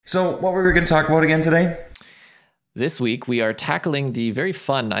So, what were we going to talk about again today? This week, we are tackling the very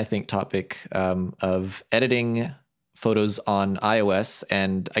fun, I think, topic of editing photos on iOS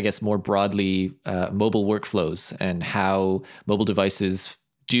and I guess more broadly, mobile workflows and how mobile devices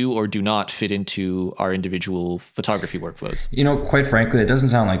do or do not fit into our individual photography workflows. You know, quite frankly, it doesn't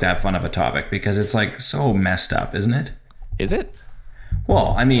sound like that fun of a topic because it's like so messed up, isn't it? Is it?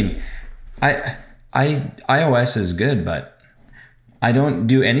 Well, I mean, iOS is good, but I don't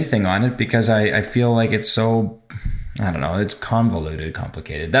do anything on it because I feel like it's so, I don't know, it's convoluted,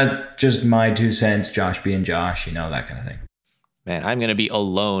 complicated. That's just my 2 cents, Josh being Josh, you know, that kind of thing. Man, I'm going to be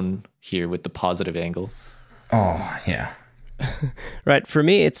alone here with the positive angle. Oh, yeah. Right. For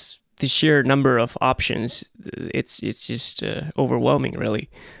me, it's the sheer number of options. It's just overwhelming, really.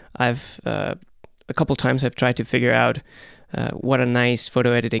 I've a couple times I've tried to figure out what a nice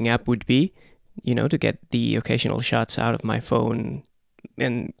photo editing app would be, you know, to get the occasional shots out of my phone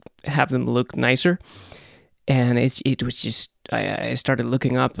and have them look nicer. And it was just, I started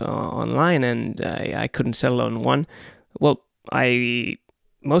looking up online and I couldn't settle on one. Well,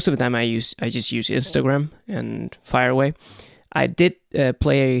 most of the time I just use Instagram and fire away. I did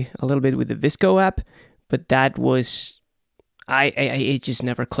play a little bit with the VSCO app, but that was, it just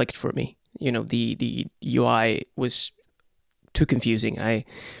never clicked for me. You know, the UI was too confusing.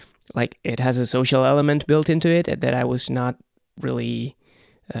 It has a social element built into it that I was not really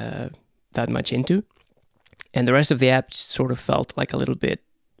that much into. And the rest of the app sort of felt like a little bit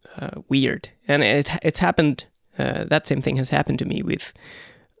weird. And it's happened, that same thing has happened to me with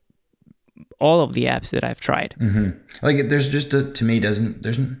all of the apps that I've tried. Mm-hmm. Like there's just to me there's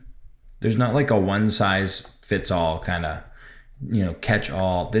not like a one size fits all kind of, you know, catch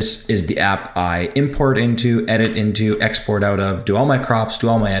all. This is the app I import into, edit into, export out of, do all my crops, do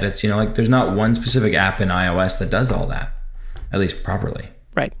all my edits. You know, like there's not one specific app in iOS that does all that, at least properly.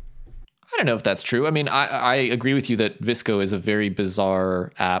 Right. I don't know if that's true. I mean, I agree with you that VSCO is a very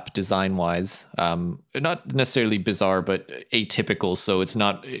bizarre app design-wise. Not necessarily bizarre, but atypical. So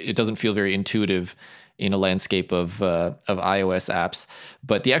it doesn't feel very intuitive in a landscape of iOS apps.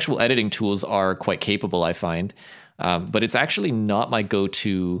 But the actual editing tools are quite capable, I find. But it's actually not my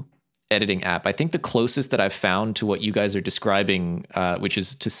go-to editing app. I think the closest that I've found to what you guys are describing, which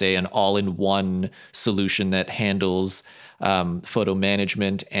is to say an all-in-one solution that handles photo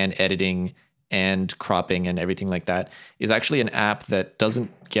management and editing and cropping and everything like that, is actually an app that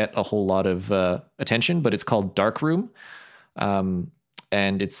doesn't get a whole lot of attention, but it's called Darkroom.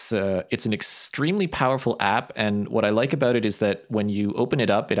 And it's an extremely powerful app. And what I like about it is that when you open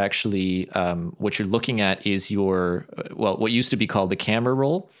it up, it actually, what you're looking at is what used to be called the camera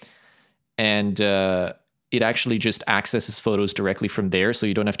roll. And it actually just accesses photos directly from there. So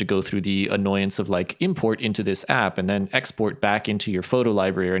you don't have to go through the annoyance of like import into this app and then export back into your photo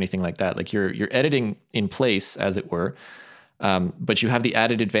library or anything like that. Like you're editing in place, as it were. But you have the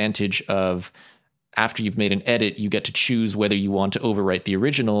added advantage of, after you've made an edit, you get to choose whether you want to overwrite the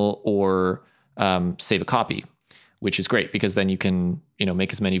original or save a copy, which is great because then you can, you know,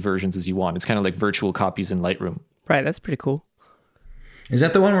 make as many versions as you want. It's kind of like virtual copies in Lightroom. Right, that's pretty cool. Is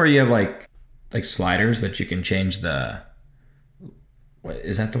that the one where you have like sliders that you can change what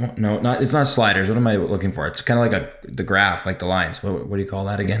is that the one? No, it's not sliders. What am I looking for? It's kind of like the graph, like the lines. What do you call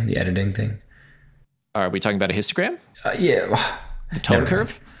that again? The editing thing. Are we talking about a histogram? Yeah. The tone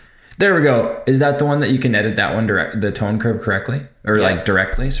curve? There we go. Is that the one that you can edit that one the tone curve correctly? Or Yes. like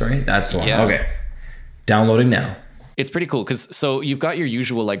directly? Sorry. That's the one. Yeah. Okay. Downloading now. It's pretty cool because so you've got your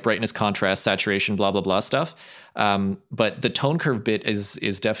usual like brightness, contrast, saturation, blah, blah, blah stuff. But the tone curve bit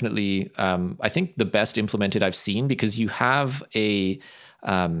is definitely, I think, the best implemented I've seen because you have a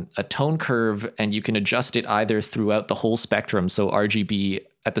tone curve and you can adjust it either throughout the whole spectrum, so RGB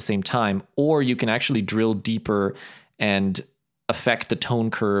at the same time, or you can actually drill deeper and affect the tone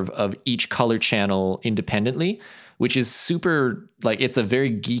curve of each color channel independently, which is super, like, it's a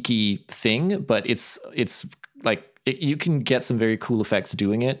very geeky thing, but it's like, you can get some very cool effects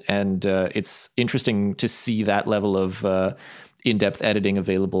doing it, and it's interesting to see that level of in-depth editing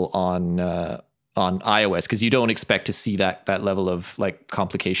available on iOS, because you don't expect to see that level of like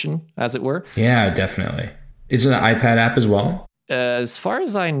complication, as it were. Yeah, definitely. It's an iPad app as well. As far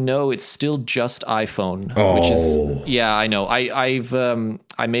as I know, it's still just iPhone, Oh. which is, yeah, I know.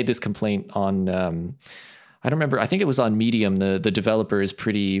 I made this complaint on, I don't remember. I think it was on Medium. The developer is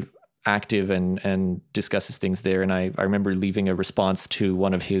pretty active and discusses things there. And I remember leaving a response to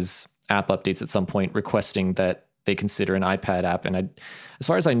one of his app updates at some point requesting that they consider an iPad app. And as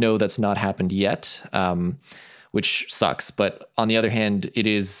far as I know, that's not happened yet, which sucks. But on the other hand, it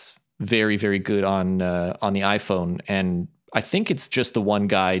is very, very good on the iPhone. And I think it's just the one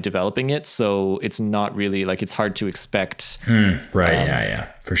guy developing it, so it's not really like it's hard to expect. Right. Yeah,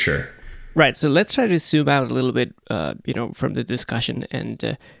 for sure. Right. So let's try to zoom out a little bit, from the discussion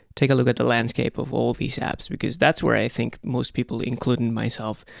and take a look at the landscape of all these apps, because that's where I think most people, including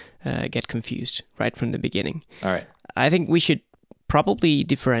myself, get confused right from the beginning. All right. I think we should probably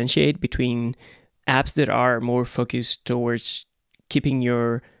differentiate between apps that are more focused towards keeping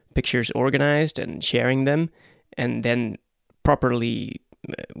your pictures organized and sharing them, and then properly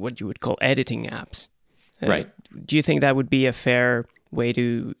what you would call editing apps. Right. Do you think that would be a fair way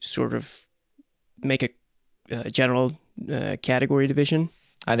to sort of make a general category division?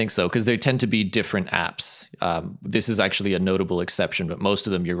 I think so, because there tend to be different apps. This is actually a notable exception, but most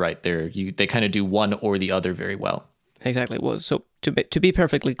of them, you're right, they kind of do one or the other very well. Exactly. Well, so to be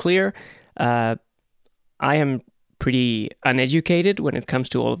perfectly clear, I am pretty uneducated when it comes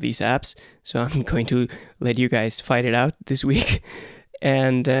to all of these apps, so I'm going to let you guys fight it out this week.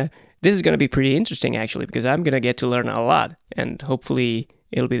 And this is going to be pretty interesting, actually, because I'm going to get to learn a lot, and hopefully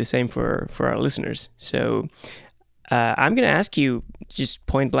it'll be the same for our listeners. So I'm going to ask you just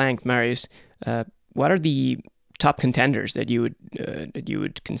point blank, Marius, what are the top contenders that you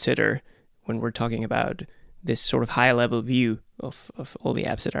would consider when we're talking about this sort of high level view of all the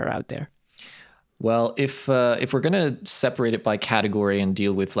apps that are out there? Well, if we're going to separate it by category and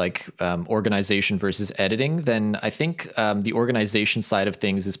deal with like organization versus editing, then I think the organization side of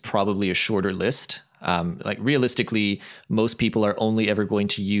things is probably a shorter list. Like realistically, most people are only ever going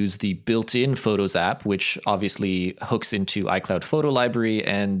to use the built-in Photos app, which obviously hooks into iCloud Photo Library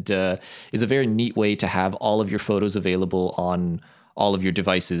and is a very neat way to have all of your photos available on all of your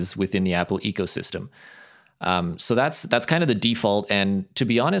devices within the Apple ecosystem. So that's kind of the default, and to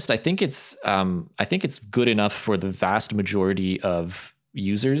be honest, I think it's good enough for the vast majority of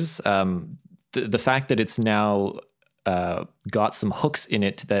users. The fact that it's now got some hooks in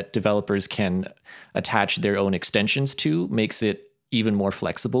it that developers can attach their own extensions to makes it even more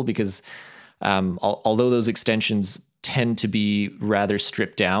flexible, because although those extensions tend to be rather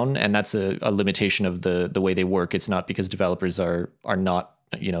stripped down, and that's a limitation of the way they work. It's not because developers are not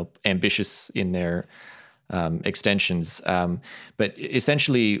ambitious in their extensions. But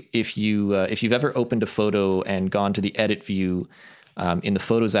essentially, if you've ever opened a photo and gone to the edit view in the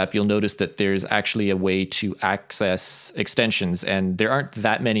Photos app, you'll notice that there's actually a way to access extensions, and there aren't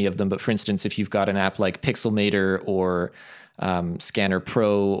that many of them. But for instance, if you've got an app like Pixelmator or Scanner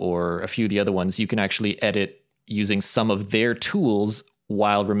Pro or a few of the other ones, you can actually edit using some of their tools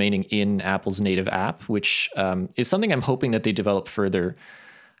while remaining in Apple's native app, which is something I'm hoping that they develop further.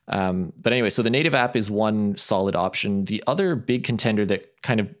 But anyway, so the native app is one solid option. The other big contender that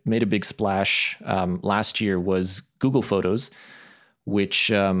kind of made a big splash last year was Google Photos,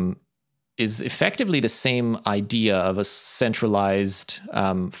 which is effectively the same idea of a centralized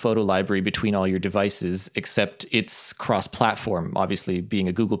photo library between all your devices, except it's cross-platform. Obviously, being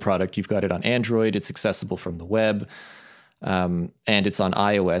a Google product, you've got it on Android, it's accessible from the web, and it's on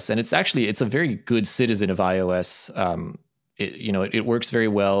iOS. And it's a very good citizen of iOS. It works very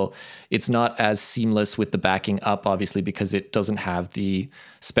well. It's not as seamless with the backing up, obviously, because it doesn't have the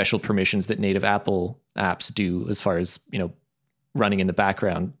special permissions that native Apple apps do as far as, running in the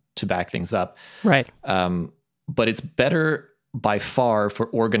background to back things up. Right. But it's better by far for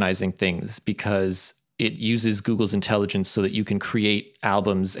organizing things because it uses Google's intelligence so that you can create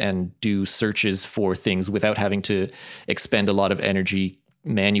albums and do searches for things without having to expend a lot of energy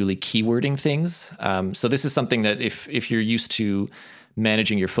manually keywording things. So this is something that if you're used to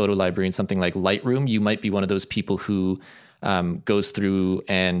managing your photo library in something like Lightroom, you might be one of those people who goes through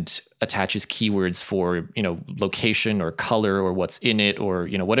and attaches keywords for, location or color or what's in it or,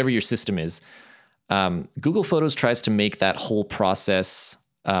 whatever your system is. Google Photos tries to make that whole process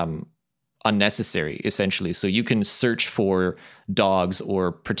unnecessary, essentially. So you can search for dogs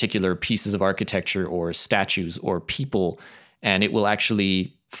or particular pieces of architecture or statues or people, and it will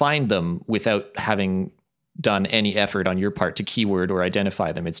actually find them without having done any effort on your part to keyword or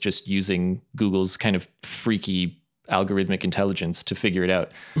identify them. It's just using Google's kind of freaky algorithmic intelligence to figure it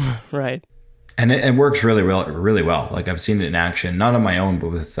out. Right. And it works really well. Like I've seen it in action, not on my own, but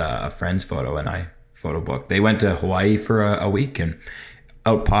with a friend's photo and I photo book. They went to Hawaii for a week and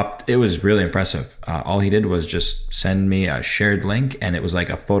out popped. It was really impressive. All he did was just send me a shared link and it was like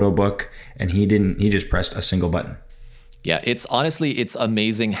a photo book and he just pressed a single button. Yeah, it's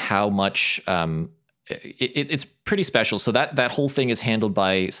amazing how much it's pretty special. So that whole thing is handled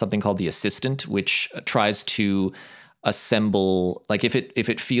by something called the Assistant, which tries to assemble, like if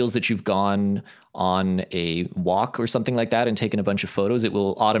it feels that you've gone on a walk or something like that and taken a bunch of photos, it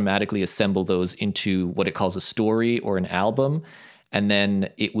will automatically assemble those into what it calls a story or an album. And then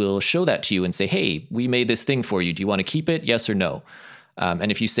it will show that to you and say, hey, we made this thing for you. Do you want to keep it? Yes or no?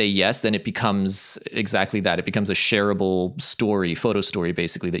 And if you say yes, then it becomes exactly that. It becomes a shareable story, photo story,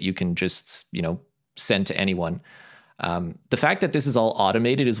 basically, that you can just, send to anyone. The fact that this is all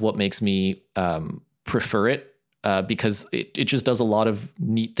automated is what makes me prefer it. Because it just does a lot of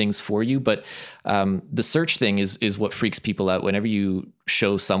neat things for you. But the search thing is what freaks people out. Whenever you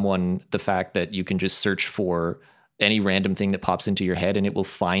show someone the fact that you can just search for any random thing that pops into your head and it will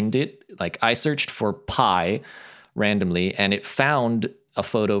find it. Like I searched for pie randomly and it found a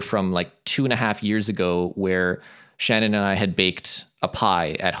photo from like 2.5 years ago where Shannon and I had baked a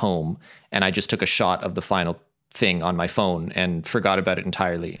pie at home. And I just took a shot of the final thing on my phone and forgot about it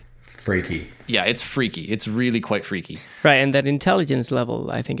entirely. Freaky. Yeah, it's freaky. It's really quite freaky. Right, and that intelligence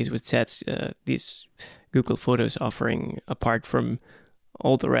level, I think, is what sets these Google Photos offering apart from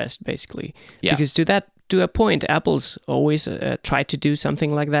all the rest, basically. Yeah. Because to a point, Apple's always tried to do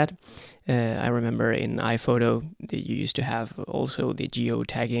something like that. I remember in iPhoto that you used to have also the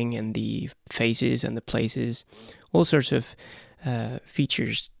geo-tagging and the faces and the places, all sorts of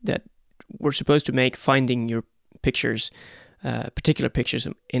features that were supposed to make finding your pictures, particular pictures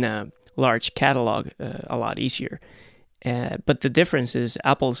in a large catalog a lot easier. But the difference is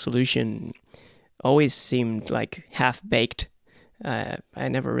Apple's solution always seemed like half-baked. I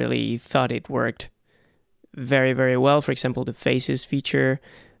never really thought it worked very, very well. For example, the faces feature,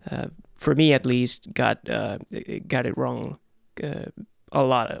 for me at least, got it wrong a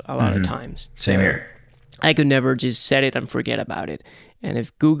lot of times. Same here. I could never just set it and forget about it. And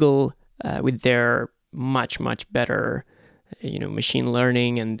if Google, with their much better, machine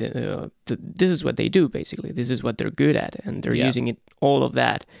learning and this is what they do basically. This is what they're good at, and they're using it all of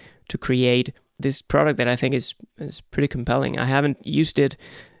that to create this product that I think is pretty compelling. I haven't used it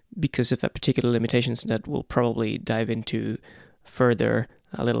because of a particular limitations that we'll probably dive into further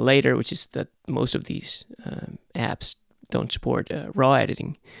a little later, which is that most of these apps don't support RAW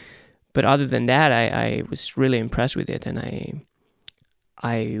editing. But other than that, I was really impressed with it, and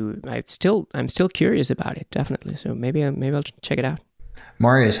I'm still curious about it, definitely. So maybe I'll check it out.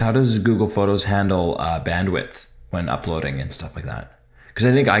 Marius, how does Google Photos handle bandwidth when uploading and stuff like that? Because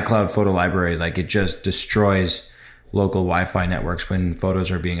I think iCloud Photo Library, like it just destroys local Wi-Fi networks when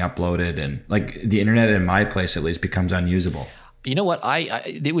photos are being uploaded, and like the internet in my place at least becomes unusable. You know what?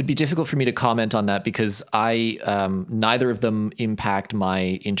 It would be difficult for me to comment on that because neither of them impact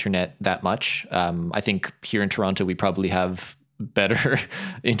my internet that much. I think here in Toronto we probably have better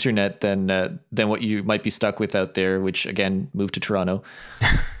internet than what you might be stuck with out there, which again, move to Toronto.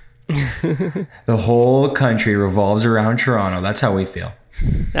 The whole country revolves around Toronto. That's how we feel.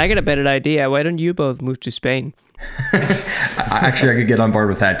 I got a better idea. Why don't you both move to Spain? Actually, I could get on board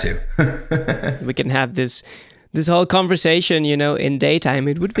with that too. We can have this whole conversation, in daytime.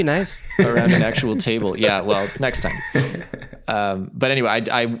 It would be nice. Around an actual table. Yeah, well, next time. But anyway,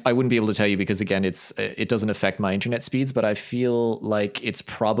 I wouldn't be able to tell you because again, it doesn't affect my internet speeds, but I feel like it's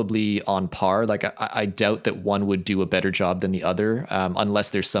probably on par. Like I doubt that one would do a better job than the other, unless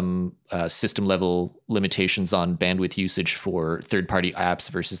there's some system level limitations on bandwidth usage for third-party apps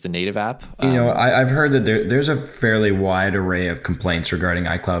versus the native app. I've heard that there's a fairly wide array of complaints regarding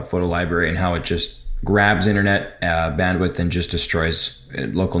iCloud Photo Library and how it just grabs internet bandwidth and just destroys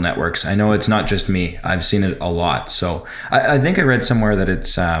local networks. I know it's not just me. I've seen it a lot. So I think I read somewhere that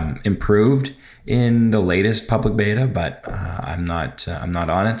it's improved in the latest public beta, but I'm not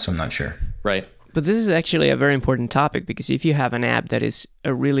on it, so I'm not sure. Right. But this is actually a very important topic because if you have an app that is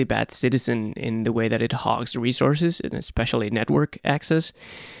a really bad citizen in the way that it hogs resources, and especially network access,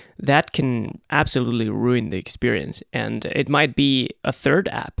 that can absolutely ruin the experience. And it might be a third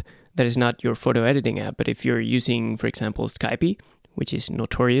app that is not your photo editing app, but if you're using, for example, Skype, which is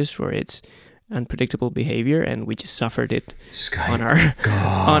notorious for its unpredictable behavior, and we just suffered it on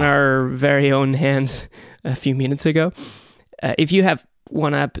our very own hands a few minutes ago. If you have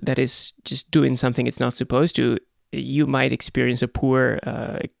one app that is just doing something it's not supposed to, you might experience a poor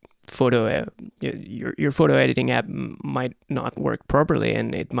photo. Your photo editing app might not work properly,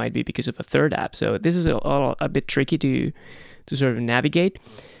 and it might be because of a third app. So this is a bit tricky to sort of navigate.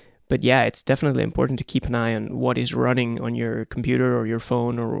 But yeah, it's definitely important to keep an eye on what is running on your computer or your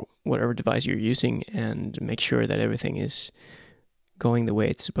phone or whatever device you're using and make sure that everything is going the way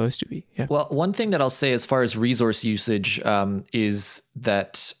it's supposed to be. Yeah. Well, one thing that I'll say as far as resource usage is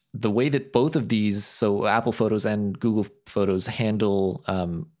that the way that both of these, so Apple Photos and Google Photos, handle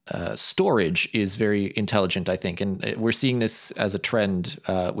storage is very intelligent, I think, and we're seeing this as a trend,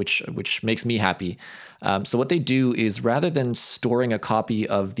 which makes me happy. So what they do is, rather than storing a copy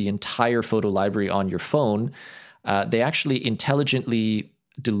of the entire photo library on your phone, they actually intelligently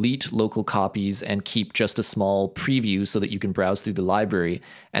delete local copies and keep just a small preview so that you can browse through the library,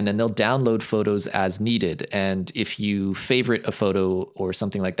 and then they'll download photos as needed. And if you favorite a photo or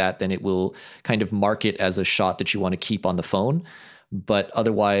something like that, then it will kind of mark it as a shot that you want to keep on the phone. But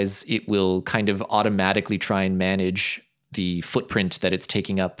otherwise, it will kind of automatically try and manage the footprint that it's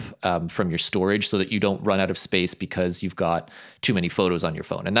taking up from your storage, so that you don't run out of space because you've got too many photos on your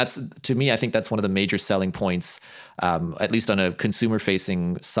phone. And that's, to me, I think that's one of the major selling points, at least on a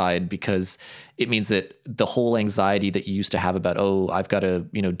consumer-facing side, because it means that the whole anxiety that you used to have about, oh, I've got to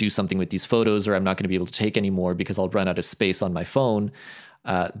do something with these photos, or I'm not going to be able to take any more because I'll run out of space on my phone.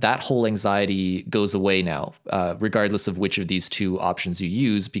 That whole anxiety goes away now, regardless of which of these two options you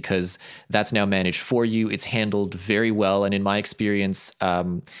use, because that's now managed for you. It's handled very well. And in my experience,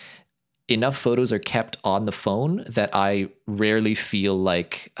 enough photos are kept on the phone that I rarely feel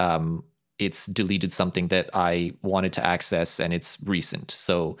like it's deleted something that I wanted to access and it's recent.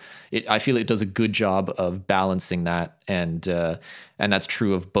 So I feel it does a good job of balancing that, and that's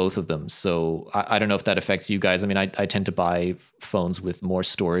true of both of them. So I don't know if that affects you guys. I mean, I tend to buy phones with more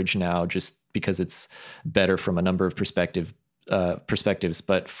storage now just because it's better from a number of perspectives.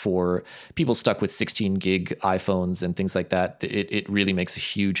 But for people stuck with 16 gig iPhones and things like that, it really makes a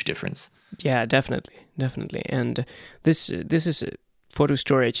huge difference. Yeah, definitely. And this is photo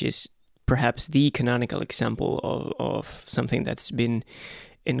storage is perhaps the canonical example of something that's been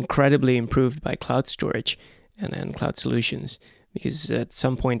incredibly improved by cloud storage and cloud solutions. Because at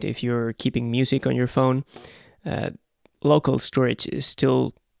some point, if you're keeping music on your phone, local storage is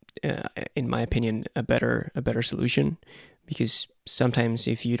still, in my opinion, a better solution. Because sometimes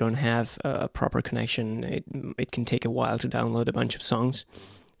if you don't have a proper connection, it can take a while to download a bunch of songs.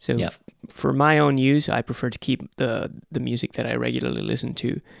 So for my own use, I prefer to keep the music that I regularly listen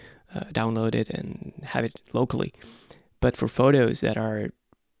to downloaded and have it locally. But for photos that are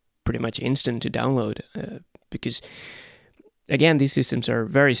pretty much instant to download, because again, these systems are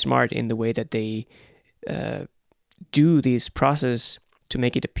very smart in the way that they do this process to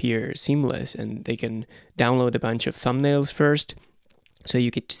make it appear seamless, and they can download a bunch of thumbnails first, so you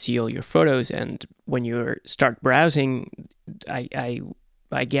get to see all your photos. And when you start browsing,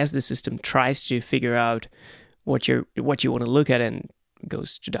 I guess the system tries to figure out what you want to look at and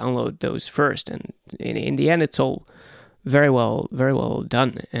goes to download those first. And in the end, it's all very well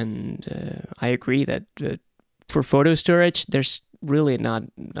done. And I agree that for photo storage, there's really not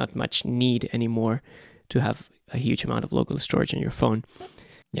much need anymore to have a huge amount of local storage on your phone.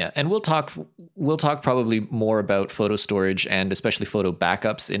 Yeah, and we'll talk probably more about photo storage and especially photo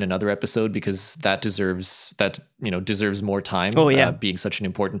backups in another episode, because that deserves more time. Oh yeah, being such an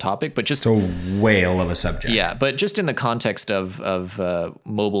important topic. But just a whale of a subject. Yeah, but just in the context of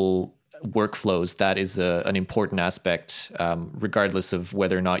mobile workflows, that is an important aspect, regardless of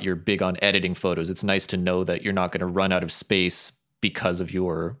whether or not you're big on editing photos. It's nice to know that you're not going to run out of space because of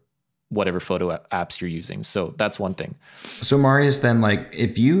your whatever photo apps you're using. So that's one thing. So Marius, then, like,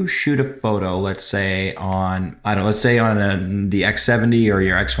 if you shoot a photo, let's say on the X70 or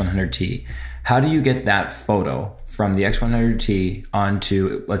your X100T, how do you get that photo from the X100T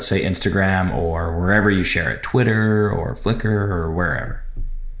onto, let's say, Instagram or wherever you share it, Twitter or Flickr or wherever?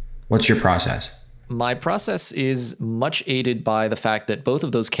 What's your process? My process is much aided by the fact that both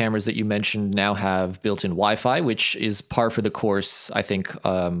of those cameras that you mentioned now have built-in Wi-Fi, which is par for the course, I think,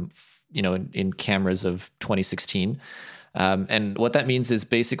 in cameras of 2016. And what that means is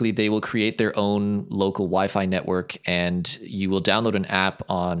basically they will create their own local Wi-Fi network, and you will download an app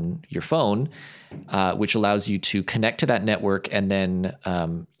on your phone, which allows you to connect to that network. And then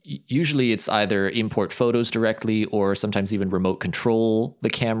usually it's either import photos directly or sometimes even remote control the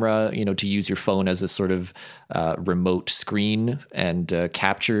camera, to use your phone as a sort of remote screen and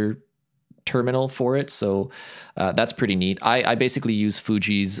capture terminal for it. So that's pretty neat. I basically use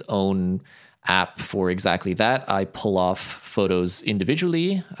Fuji's own app for exactly that. I pull off photos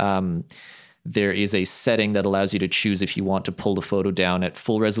individually. There is a setting that allows you to choose if you want to pull the photo down at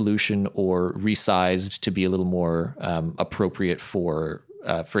full resolution or resized to be a little more appropriate for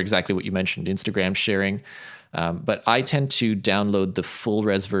exactly what you mentioned, Instagram sharing. But I tend to download the full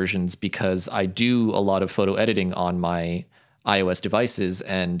res versions because I do a lot of photo editing on my iOS devices.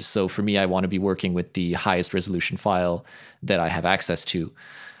 And so for me, I want to be working with the highest resolution file that I have access to.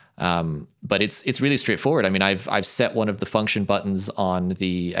 But it's really straightforward. I mean, I've set one of the function buttons on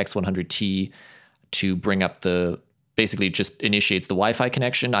the X100T to bring up the basically just initiates the Wi-Fi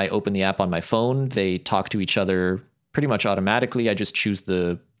connection. I open the app on my phone. They talk to each other pretty much automatically. I just choose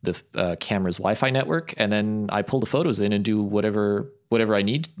the camera's Wi-Fi network, and then I pull the photos in and do whatever I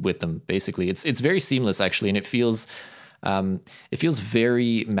need with them. Basically, it's very seamless actually, and it feels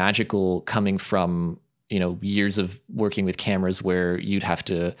very magical coming from years of working with cameras where you'd have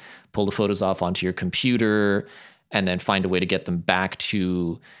to pull the photos off onto your computer and then find a way to get them back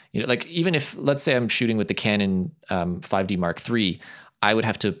to, like even if, let's say I'm shooting with the Canon 5D Mark III, I would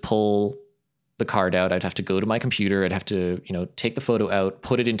have to pull the card out. I'd have to go to my computer. I'd have to, take the photo out,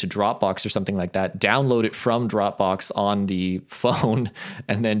 put it into Dropbox or something like that, download it from Dropbox on the phone,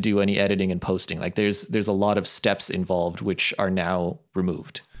 and then do any editing and posting. Like there's a lot of steps involved, which are now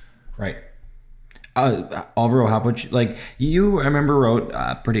removed. Right. Alvaro, how about you? I remember wrote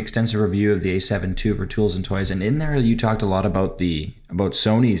a pretty extensive review of the A7 II for Tools and Toys, and in there you talked a lot about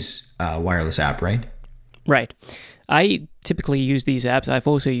Sony's wireless app, right? Right. I typically use these apps. I've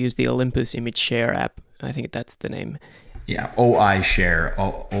also used the Olympus Image Share app. I think that's the name. Yeah, OI Share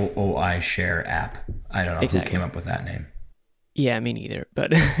app. I don't know who came up with that name. Yeah, me neither.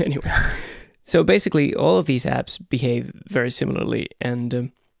 But anyway, so basically, all of these apps behave very similarly, and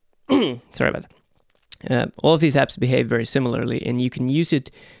sorry about that. All of these apps behave very similarly, and you can use it.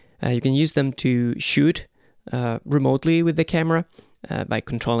 You can use them to shoot remotely with the camera by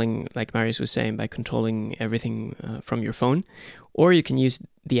controlling, like Marius was saying, by controlling everything from your phone, or you can use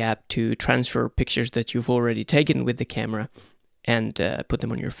the app to transfer pictures that you've already taken with the camera and put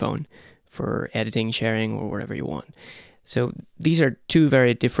them on your phone for editing, sharing, or whatever you want. So these are two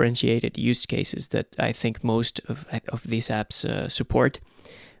very differentiated use cases that I think most of these apps support.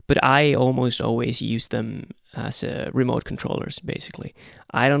 But I almost always use them as remote controllers, basically.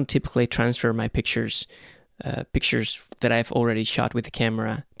 I don't typically transfer my pictures that I've already shot with the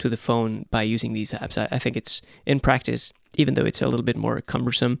camera to the phone by using these apps. I think it's, in practice, even though it's a little bit more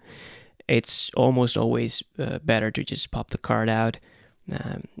cumbersome, it's almost always better to just pop the card out,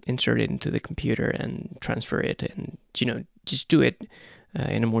 insert it into the computer and transfer it, and just do it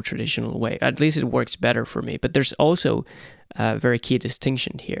in a more traditional way. At least it works better for me. But there's also a very key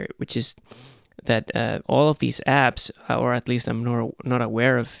distinction here, which is that all of these apps, or at least I'm not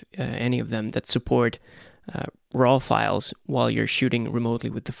aware of any of them that support RAW files while you're shooting remotely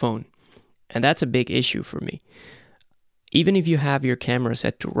with the phone. And that's a big issue for me. Even if you have your camera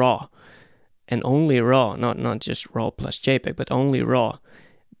set to RAW, and only RAW, not just RAW plus JPEG, but only RAW,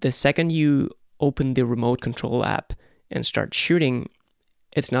 the second you open the remote control app and start shooting,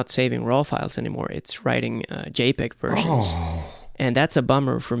 it's not saving RAW files anymore. It's writing JPEG versions. Oh. And that's a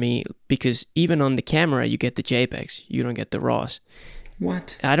bummer for me, because even on the camera, you get the JPEGs. You don't get the RAWs.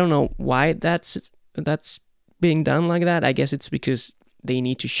 What? I don't know why that's being done like that. I guess it's because they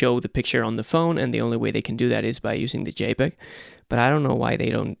need to show the picture on the phone, and the only way they can do that is by using the JPEG. But I don't know why they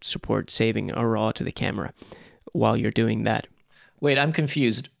don't support saving a RAW to the camera while you're doing that. Wait, I'm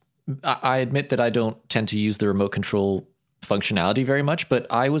confused. I admit that I don't tend to use the remote control functionality very much, but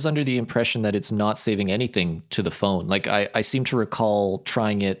I was under the impression that it's not saving anything to the phone. Like I seem to recall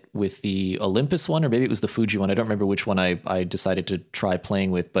trying it with the Olympus one, or maybe it was the Fuji one. I don't remember which one I decided to try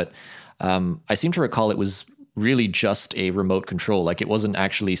playing with, but I seem to recall it was really just a remote control. Like it wasn't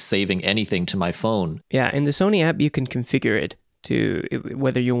actually saving anything to my phone. Yeah, in the Sony app, you can configure it to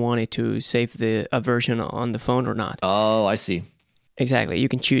whether you want it to save a version on the phone or not. Oh, I see. Exactly, you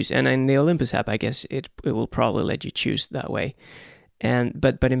can choose, and in the Olympus app, I guess it will probably let you choose that way.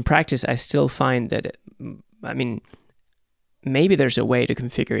 But in practice, I still find that, maybe there's a way to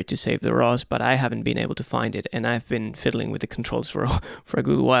configure it to save the RAWs, but I haven't been able to find it, and I've been fiddling with the controls for a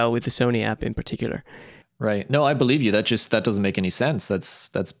good while with the Sony app in particular. Right. No, I believe you. That doesn't make any sense. That's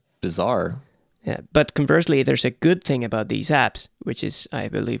bizarre. Yeah, but conversely, there's a good thing about these apps, which is, I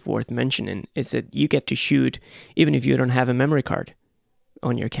believe, worth mentioning, is that you get to shoot even if you don't have a memory card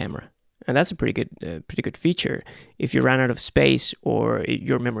on your camera, and that's a pretty good feature. If you run out of space, or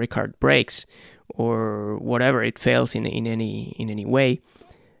your memory card breaks, or whatever, it fails in any way,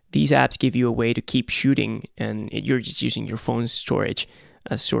 these apps give you a way to keep shooting, and you're just using your phone's storage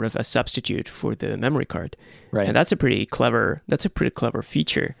as sort of a substitute for the memory card. Right. And that's a pretty clever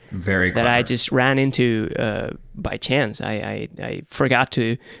feature. Very clever. That I just ran into by chance. I forgot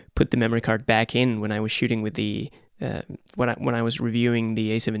to put the memory card back in when I was shooting with the when I was reviewing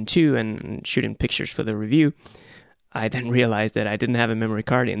the A7 II and shooting pictures for the review. I then realized that I didn't have a memory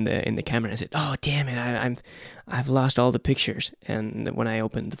card in the camera. I said, "Oh, damn it! I've lost all the pictures." And when I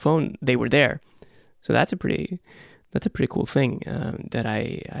opened the phone, they were there. So that's a pretty cool thing that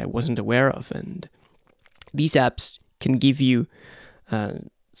I wasn't aware of. And these apps can give you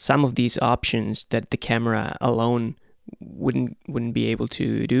some of these options that the camera alone wouldn't be able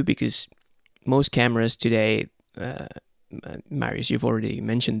to do, because most cameras today, Marius, you've already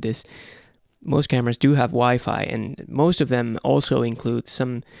mentioned this, most cameras do have Wi-Fi, and most of them also include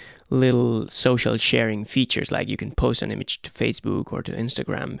some little social sharing features, like you can post an image to Facebook or to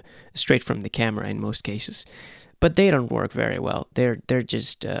Instagram straight from the camera in most cases. But they don't work very well. They're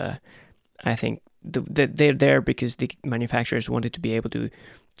just, I think, they're there because the manufacturers wanted to be able to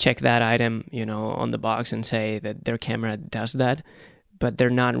check that item, on the box and say that their camera does that. But they're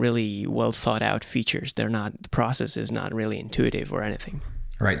not really well thought out features. The process is not really intuitive or anything.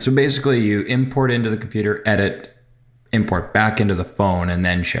 Right. So basically you import into the computer, edit, import back into the phone, and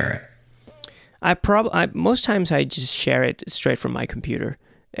then share it. Most times I just share it straight from my computer,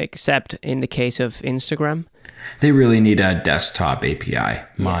 except in the case of Instagram. They really need a desktop API.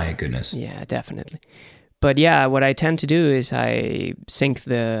 My goodness. Yeah, definitely. But yeah, what I tend to do is I sync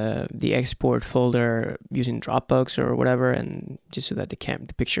the export folder using Dropbox or whatever, and just so that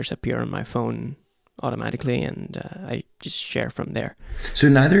the pictures appear on my phone automatically, and I just share from there. So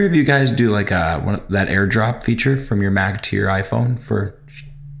neither of you guys do like that AirDrop feature from your Mac to your iPhone for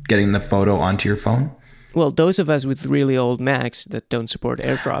getting the photo onto your phone? Well, those of us with really old Macs that don't support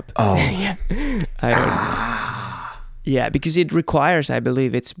AirDrop. Oh. Yeah. I don't Yeah, because it requires, I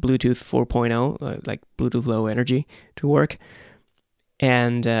believe it's Bluetooth 4.0, like Bluetooth Low Energy to work.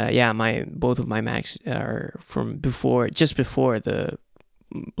 And both of my Macs are from just before the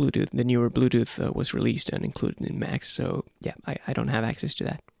newer Bluetooth was released and included in Macs. So yeah, I don't have access to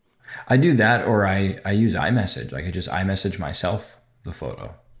that. I do that, or I use iMessage. Like I just iMessage myself the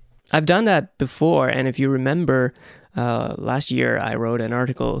photo. I've done that before, and if you remember, last year I wrote an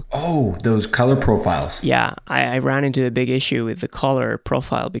article. Oh, those color profiles. Yeah, I ran into a big issue with the color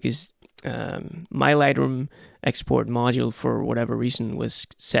profile because my Lightroom export module, for whatever reason, was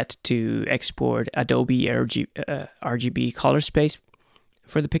set to export Adobe RGB color space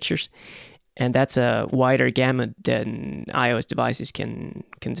for the pictures, and that's a wider gamut than iOS devices can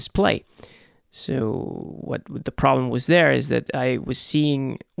display. So what the problem was there is that I was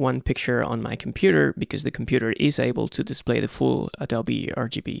seeing one picture on my computer because the computer is able to display the full Adobe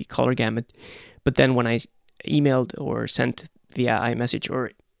RGB color gamut. But then when I emailed or sent via iMessage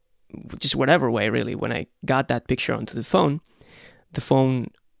or just whatever way, really, when I got that picture onto the phone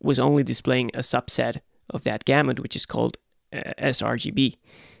was only displaying a subset of that gamut, which is called sRGB.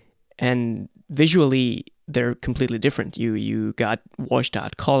 And visually, they're completely different. You got washed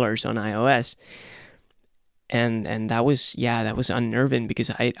out colors on iOS, and that was unnerving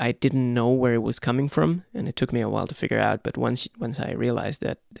because I didn't know where it was coming from, and it took me a while to figure out. But once I realized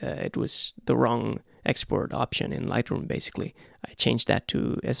that it was the wrong export option in Lightroom, basically, I changed that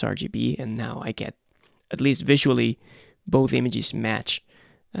to sRGB, and now I get, at least visually, both images match,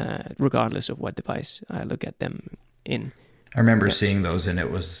 regardless of what device I look at them in. I remember seeing those, and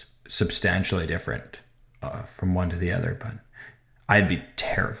it was substantially different from one to the other, but I'd be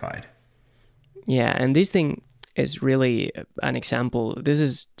terrified. Yeah, and this thing is really an example. This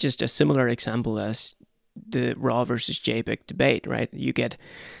is just a similar example as the RAW versus JPEG debate, right? You get,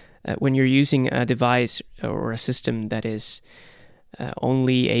 when you're using a device or a system that is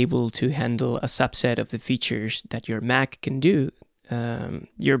only able to handle a subset of the features that your Mac can do,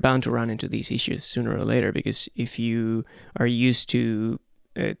 you're bound to run into these issues sooner or later, because if you are used to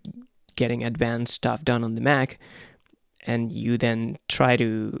getting advanced stuff done on the Mac, and you then try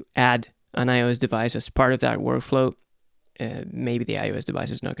to add an iOS device as part of that workflow, maybe the iOS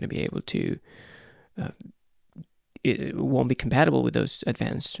device is not going to be able to, it won't be compatible with those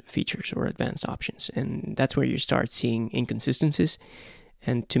advanced features or advanced options. And that's where you start seeing inconsistencies.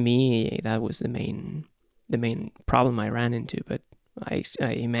 And to me, that was the main problem I ran into. But I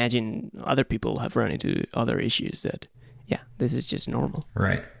imagine other people have run into other issues that, yeah, this is just normal.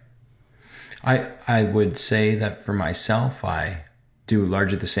 Right. I would say that for myself, I do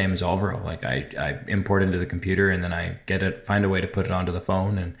largely the same as Alvaro. Like I import into the computer, and then I find a way to put it onto the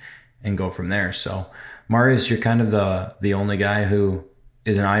phone and go from there. So Marius, you're kind of the only guy who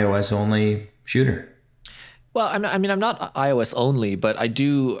is an iOS only shooter. Well, I'm not iOS only, but I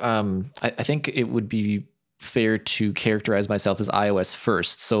do. I think it would be fair to characterize myself as iOS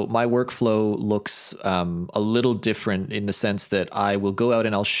first. So my workflow looks a little different in the sense that I will go out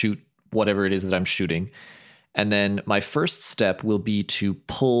and I'll shoot whatever it is that I'm shooting. And then my first step will be to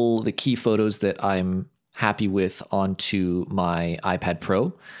pull the key photos that I'm happy with onto my iPad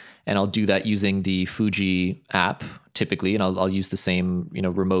Pro. And I'll do that using the Fuji app typically. And I'll use the same,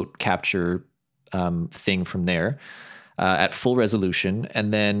 remote capture thing from there at full resolution.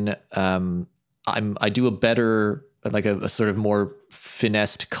 And then I do a better, like a sort of more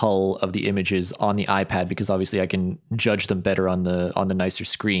finessed cull of the images on the iPad, because obviously I can judge them better on the nicer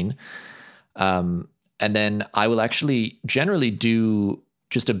screen. And then I will actually generally do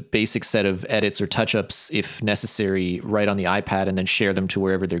just a basic set of edits or touch-ups if necessary right on the iPad, and then share them to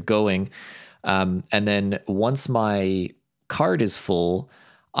wherever they're going. And then once my card is full,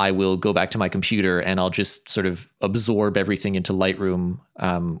 I will go back to my computer and I'll just sort of absorb everything into Lightroom,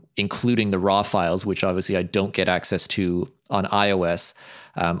 including the raw files, which obviously I don't get access to on iOS.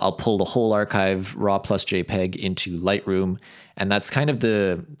 I'll pull the whole archive, raw plus JPEG, into Lightroom. And that's kind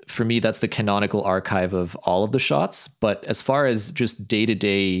of for me, that's the canonical archive of all of the shots. But as far as just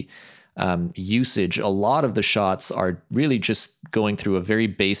day-to-day usage, a lot of the shots are really just going through a very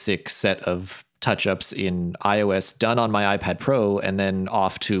basic set of touch-ups in iOS done on my iPad Pro, and then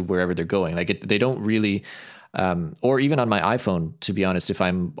off to wherever they're going. Like they don't really, or even on my iPhone, to be honest, if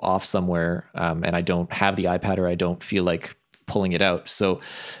I'm off somewhere and I don't have the iPad, or I don't feel like pulling it out. So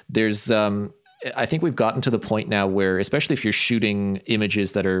there's, I think we've gotten to the point now where, especially if you're shooting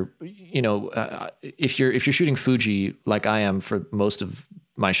images that are, if you're shooting Fuji like I am for most of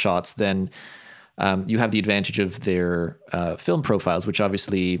my shots, then you have the advantage of their film profiles, which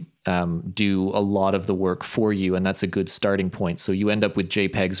obviously do a lot of the work for you, and that's a good starting point. So you end up with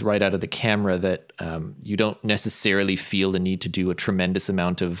JPEGs right out of the camera that you don't necessarily feel the need to do a tremendous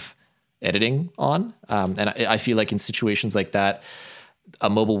amount of editing on. And I feel like in situations like that, a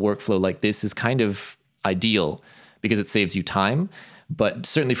mobile workflow like this is kind of ideal because it saves you time. But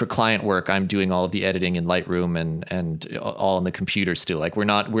certainly for client work, I'm doing all of the editing in Lightroom and all on the computer still. Like we're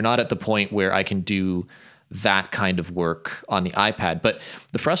not at the point where I can do that kind of work on the iPad. But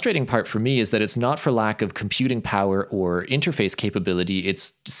the frustrating part for me is that it's not for lack of computing power or interface capability.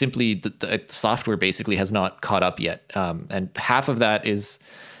 It's simply the software basically has not caught up yet. And half of that is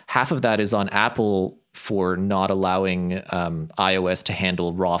on Apple for not allowing iOS to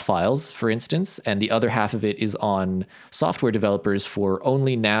handle raw files, for instance. And the other half of it is on software developers for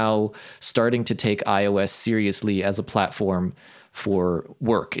only now starting to take iOS seriously as a platform for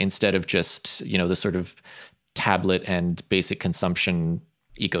work, instead of just, the sort of tablet and basic consumption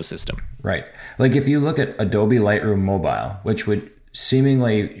ecosystem. Right. Like if you look at Adobe Lightroom Mobile, which would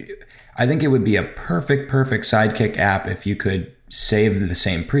seemingly, I think it would be a perfect Sidekick app if you could save the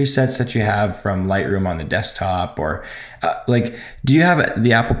same presets that you have from Lightroom on the desktop, or do you have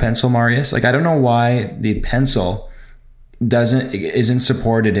the Apple Pencil, Marius? Like, I don't know why the Pencil isn't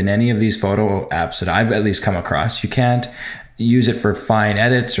supported in any of these photo apps that I've at least come across. You can't use it for fine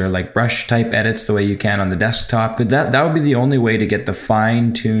edits or like brush type edits the way you can on the desktop. That would be the only way to get the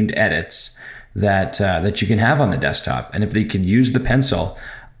fine-tuned edits that you can have on the desktop. And if they could use the Pencil,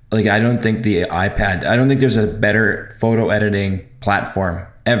 like, I don't think there's a better photo editing platform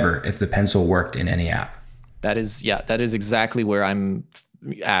ever if the Pencil worked in any app. That is exactly where I'm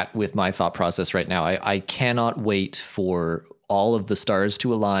at with my thought process right now. I cannot wait for all of the stars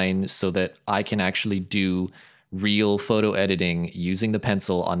to align so that I can actually do real photo editing using the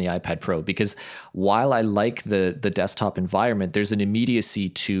Pencil on the iPad Pro. Because while I like the desktop environment, there's an immediacy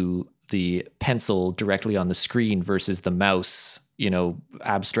to the Pencil directly on the screen versus the mouse,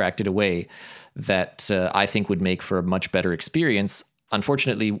 abstracted away, that I think would make for a much better experience.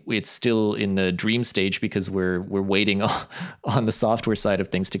 Unfortunately, it's still in the dream stage because we're waiting on the software side of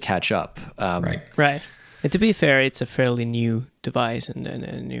things to catch up. Right. And to be fair, it's a fairly new device and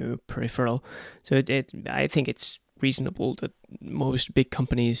a new peripheral. So I think it's reasonable that most big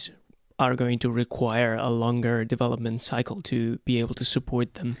companies are going to require a longer development cycle to be able to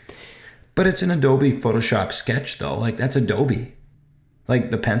support them. But it's an Adobe Photoshop Sketch, though. Like, that's Adobe. Like,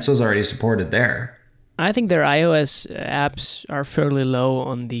 the Pencil's already supported there. I think their iOS apps are fairly low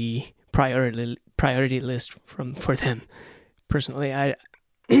on the priority list for them. Personally,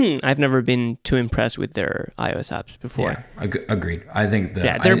 I've never been too impressed with their iOS apps before. Yeah, agreed. I think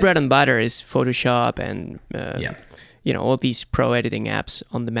their bread and butter is Photoshop and all these pro editing apps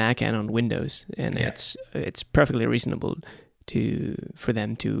on the Mac and on Windows, and it's perfectly reasonable for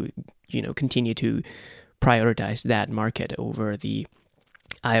them to continue to prioritize that market over the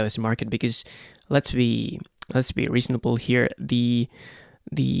iOS market, because let's be reasonable here. The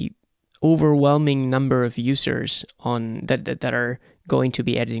overwhelming number of users that are going to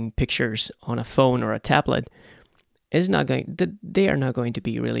be editing pictures on a phone or a tablet they are not going to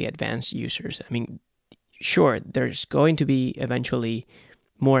be really advanced users. I mean, sure, there's going to be eventually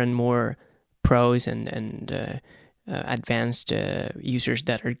more and more pros and advanced users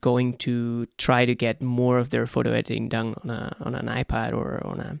that are going to try to get more of their photo editing done on an iPad or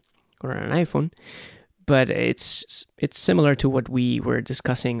on an iPhone. But it's similar to what we were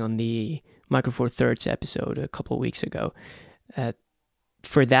discussing on the Micro Four Thirds episode a couple of weeks ago.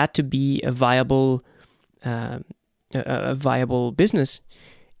 for that to be a viable business,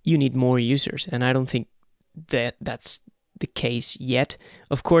 you need more users, and I don't think that that's the case yet.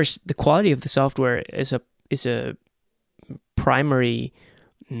 Of course, the quality of the software is a primary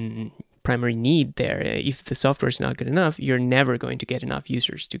need there. If the software is not good enough, you're never going to get enough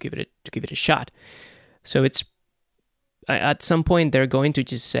users to give it a shot. So it's at some point they're going to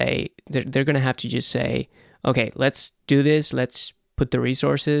just say they're going to have to just say, okay, let's do this. Let's put the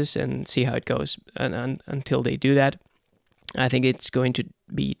resources and see how it goes. And until they do that, I think it's going to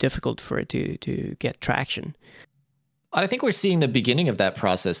be difficult for it to get traction. I think we're seeing the beginning of that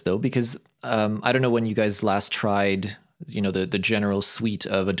process, though, because I don't know when you guys last tried, the general suite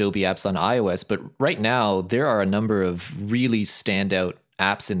of Adobe apps on iOS, but right now there are a number of really standout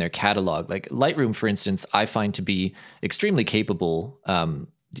apps in their catalog. Like Lightroom, for instance, I find to be extremely capable.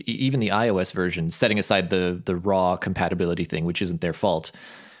 Even the iOS version, setting aside the raw compatibility thing, which isn't their fault.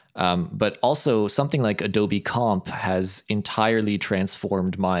 But also something like Adobe Comp has entirely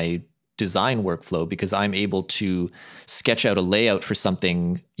transformed my design workflow, because I'm able to sketch out a layout for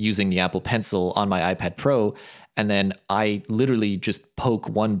something using the Apple Pencil on my iPad Pro, and then I literally just poke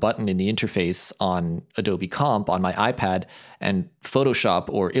one button in the interface on Adobe Comp on my iPad, and Photoshop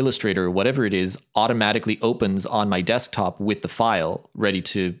or Illustrator or whatever it is automatically opens on my desktop with the file ready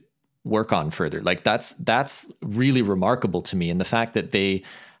to work on further. Like that's really remarkable to me, and the fact that they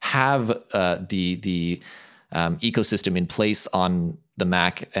have the ecosystem in place on the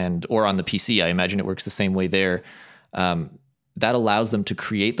Mac or on the PC, I imagine it works the same way there. That allows them to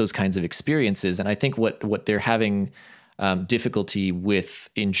create those kinds of experiences. And I think what they're having difficulty with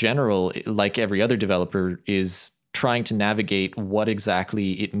in general, like every other developer, is trying to navigate what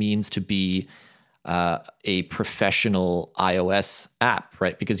exactly it means to be a professional iOS app,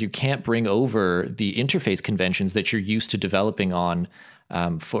 right? Because you can't bring over the interface conventions that you're used to developing on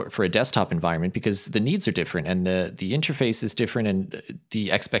for a desktop environment, because the needs are different and the interface is different and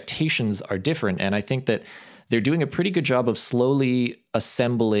the expectations are different. And I think that they're doing a pretty good job of slowly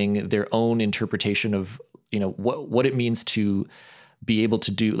assembling their own interpretation of, what it means to be able to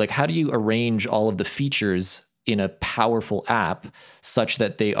do, like, how do you arrange all of the features in a powerful app such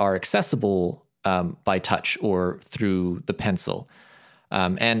that they are accessible by touch or through the pencil.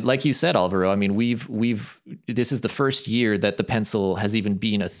 And like you said, Alvaro, I mean, this is the first year that the pencil has even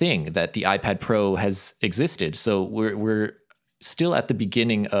been a thing, that the iPad Pro has existed. So we're still at the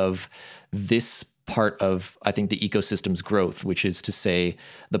beginning of this part of, I think, the ecosystem's growth, which is to say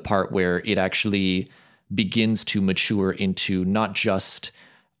the part where it actually begins to mature into not just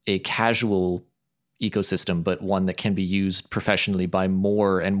a casual ecosystem, but one that can be used professionally by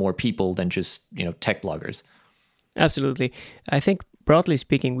more and more people than just, tech bloggers. Absolutely. I think broadly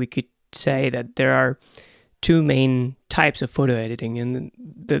speaking, we could say that there are two main types of photo editing. And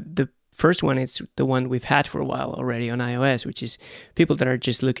the first one is the one we've had for a while already on iOS, which is people that are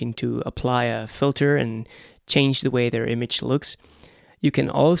just looking to apply a filter and change the way their image looks. You can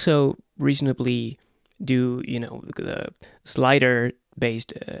also reasonably do, the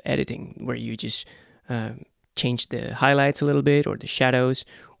slider-based editing, where you just change the highlights a little bit, or the shadows,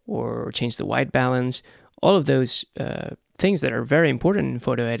 or change the white balance. All of those things that are very important in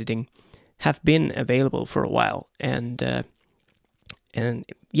photo editing have been available for a while. And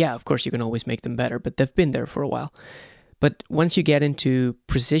yeah, of course, you can always make them better, but they've been there for a while. But once you get into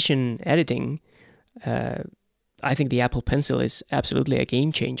precision editing, I think the Apple Pencil is absolutely a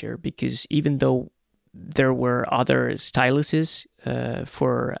game changer, because even though there were other styluses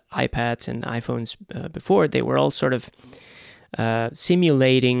for iPads and iPhones before, they were all sort of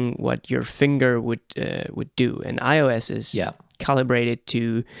simulating what your finger would do. And iOS is calibrated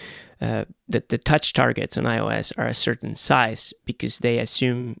to the touch targets on iOS are a certain size, because they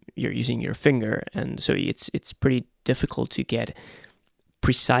assume you're using your finger, and so it's pretty difficult to get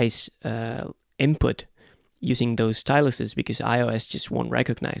precise input using those styluses, because iOS just won't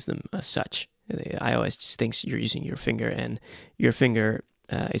recognize them as such. iOS just thinks you're using your finger, and your finger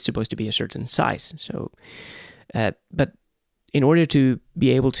is supposed to be a certain size. So, but in order to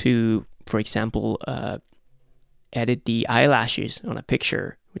be able to, for example, edit the eyelashes on a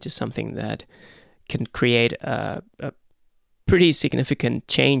picture, which is something that can create a pretty significant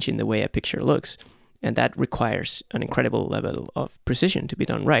change in the way a picture looks, and that requires an incredible level of precision to be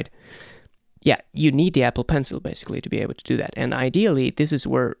done right. Yeah, you need the Apple Pencil basically to be able to do that. And ideally, this is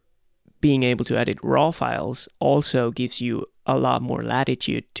where being able to edit raw files also gives you a lot more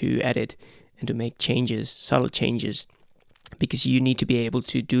latitude to edit and to make changes, subtle changes, because you need to be able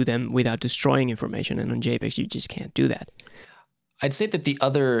to do them without destroying information. And on JPEGs, you just can't do that. I'd say that the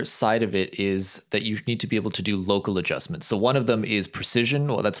other side of it is that you need to be able to do local adjustments. So one of them is precision.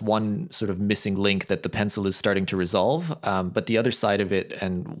 Well, that's one sort of missing link that the Pencil is starting to resolve. But the other side of it,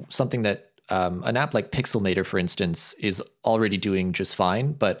 and something that an app like Pixelmator, for instance, is already doing just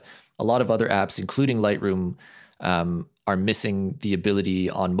fine, but a lot of other apps, including Lightroom, are missing the ability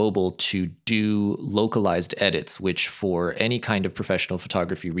on mobile to do localized edits, which for any kind of professional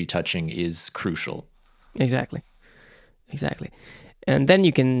photography retouching is crucial. Exactly. And then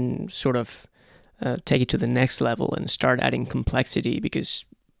you can sort of take it to the next level and start adding complexity because,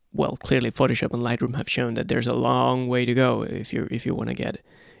 well, clearly Photoshop and Lightroom have shown that there's a long way to go if you want to get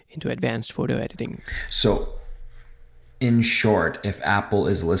into advanced photo editing. So, in short, if Apple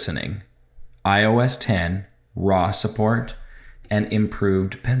is listening, iOS 10, RAW support, and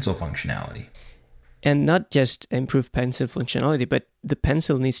improved pencil functionality. And not just improved pencil functionality, but the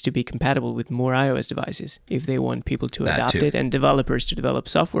Pencil needs to be compatible with more iOS devices if they want people to adopt it and developers to develop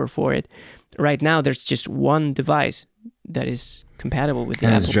software for it. Right now, there's just one device that is compatible with the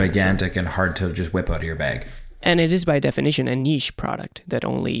Apple Pencil. And it's gigantic and hard to just whip out of your bag. And it is by definition a niche product that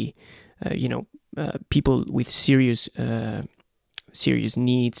only, people with serious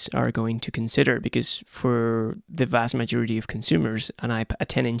needs are going to consider, because for the vast majority of consumers, a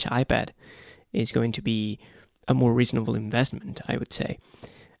 10-inch iPad is going to be a more reasonable investment, I would say.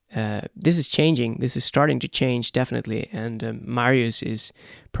 This is changing. This is starting to change, definitely. And Marius is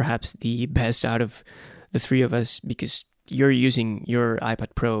perhaps the best out of the three of us, because you're using your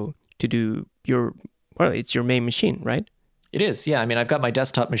iPad Pro to do it's your main machine, right? It is, yeah. I mean, I've got my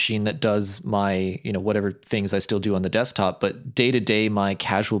desktop machine that does my, whatever things I still do on the desktop, but day to day, my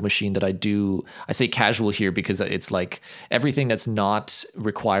casual machine that I do, I say casual here because it's like everything that's not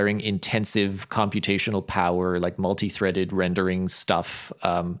requiring intensive computational power, like multi-threaded rendering stuff,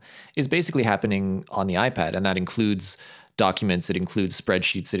 is basically happening on the iPad. And that includes documents, it includes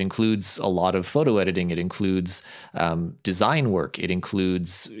spreadsheets, it includes a lot of photo editing, it includes design work, it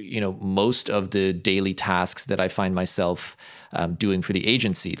includes most of the daily tasks that I find myself doing for the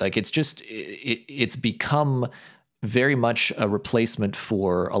agency. Like it's become very much a replacement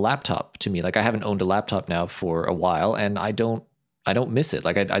for a laptop to me. Like I haven't owned a laptop now for a while, and I don't miss it.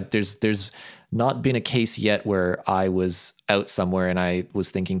 Like there's not been a case yet where I was out somewhere and I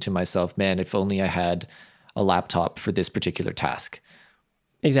was thinking to myself, man, if only I had a laptop for this particular task.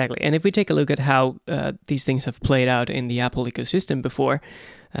 Exactly. And if we take a look at how these things have played out in the Apple ecosystem before,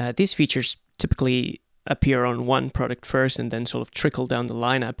 these features typically appear on one product first and then sort of trickle down the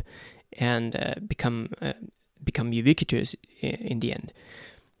lineup and become ubiquitous in the end.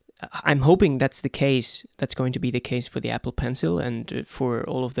 I'm hoping that's the case. That's going to be the case for the Apple Pencil and for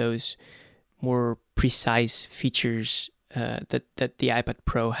all of those more precise features that the iPad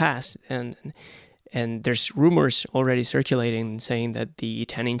Pro has. And there's rumors already circulating saying that the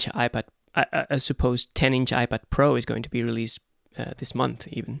 10-inch iPad, a supposed 10-inch iPad Pro is going to be released this month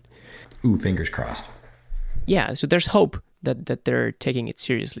even. Ooh, fingers crossed. Yeah, so there's hope that they're taking it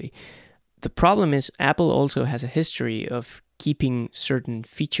seriously. The problem is Apple also has a history of keeping certain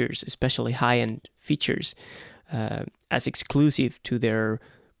features, especially high-end features, as exclusive to their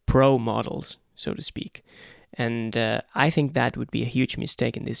Pro models, so to speak. And I think that would be a huge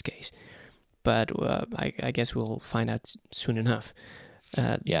mistake in this case. But I guess we'll find out soon enough.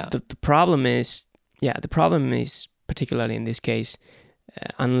 The problem is particularly in this case,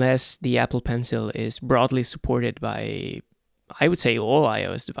 unless the Apple Pencil is broadly supported by, I would say, all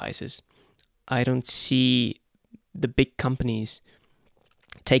iOS devices, I don't see the big companies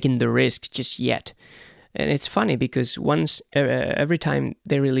taking the risk just yet. And it's funny because every time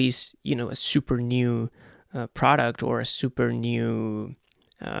they release, a super new product or a super new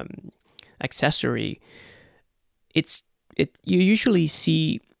accessory, you usually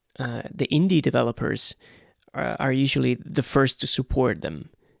see the indie developers are usually the first to support them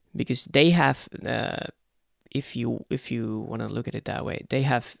because they have, if you want to look at it that way, they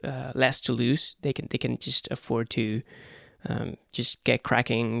have less to lose. They can just afford to just get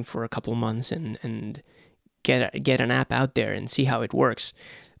cracking for a couple months and get an app out there and see how it works.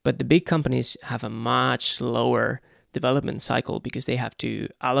 But the big companies have a much slower development cycle because they have to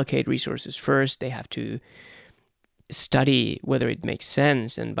allocate resources first. They have to study whether it makes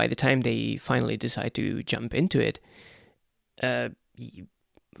sense, and by the time they finally decide to jump into it, a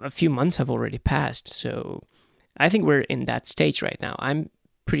few months have already passed. So I think we're in that stage right now. I'm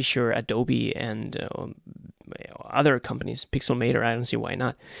pretty sure Adobe and other companies, Pixelmator, I don't see why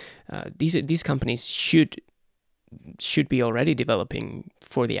not. These companies should be already developing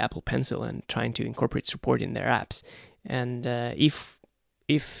for the Apple Pencil and trying to incorporate support in their apps. And if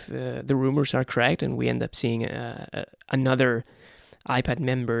if the rumors are correct and we end up seeing another iPad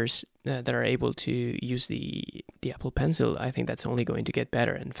members that are able to use the Apple Pencil, I think that's only going to get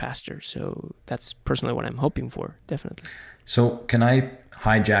better and faster. So that's personally what I'm hoping for, definitely. So can I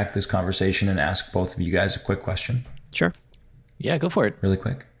hijack this conversation and ask both of you guys a quick question? Sure. Yeah, go for it. Really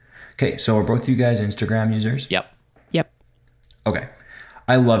quick. Okay, so are both of you guys Instagram users? Yep. Okay.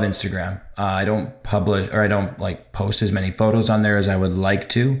 I love Instagram. I don't post as many photos on there as I would like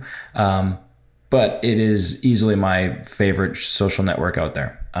to. But it is easily my favorite social network out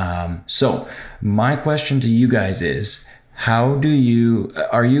there. So my question to you guys is, are you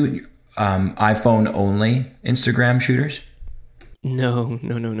iPhone only Instagram shooters? No.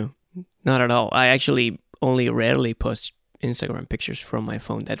 Not at all. I actually only rarely post Instagram pictures from my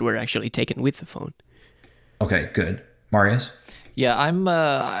phone that were actually taken with the phone. Okay, good. Marius? Yeah,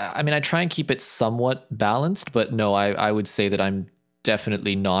 I try and keep it somewhat balanced, but no, I would say that I'm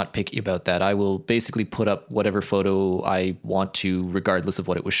definitely not picky about that. I will basically put up whatever photo I want to, regardless of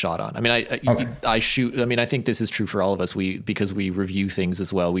what it was shot on. I mean, I shoot. I mean, I think this is true for all of us. Because we review things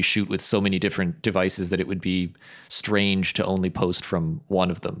as well. We shoot with so many different devices that it would be strange to only post from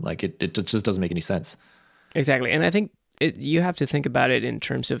one of them. Like it just doesn't make any sense. Exactly, and I think you have to think about it in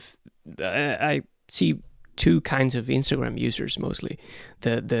terms of I see two kinds of Instagram users mostly.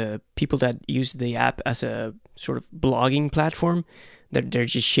 The people that use the app as a sort of blogging platform, that they're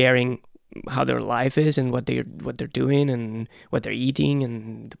just sharing how their life is and what they're doing and what they're eating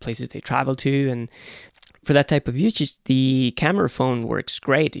and the places they travel to. And for that type of use, the camera phone works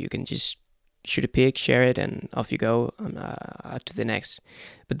great. You can just shoot a pic, share it, and off you go to the next.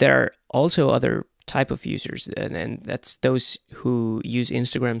 But there are also other type of users, and that's those who use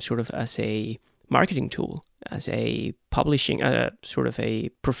Instagram sort of as a marketing tool, as a publishing, sort of a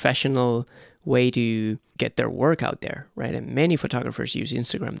professional way to get their work out there, right? And many photographers use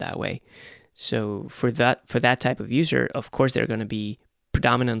Instagram that way. So for that type of user, of course, they're going to be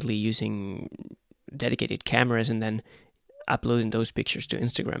predominantly using dedicated cameras and then uploading those pictures to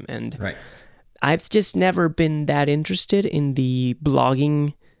Instagram. And right. I've just never been that interested in the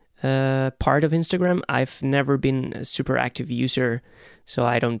blogging part of Instagram. I've never been a super active user, so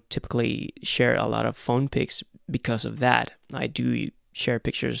I don't typically share a lot of phone pics because of that. I do share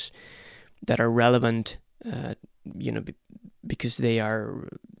pictures that are relevant, because they are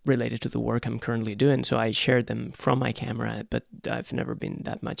related to the work I'm currently doing. So I share them from my camera, but I've never been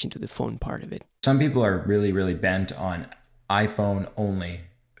that much into the phone part of it. Some people are really, really bent on iPhone only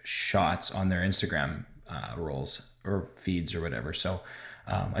shots on their Instagram rolls or feeds or whatever. So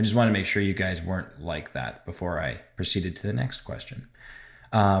I just want to make sure you guys weren't like that before I proceeded to the next question,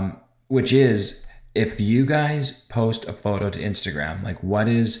 which is, if you guys post a photo to Instagram, like, what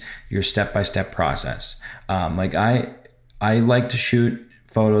is your step-by-step process? Like I like to shoot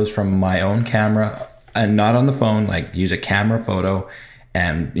photos from my own camera and not on the phone, like use a camera photo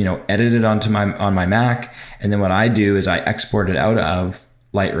and, edit it on my Mac. And then what I do is I export it out of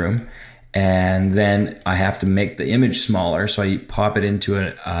Lightroom, and then I have to make the image smaller. So I pop it into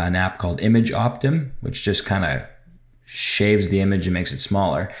an app called Image Optim, which just kind of shaves the image and makes it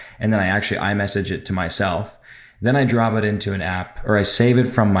smaller. And then I iMessage it to myself. Then I drop it into an app, or I save it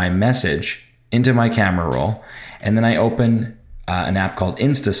from my message into my camera roll. And then I open an app called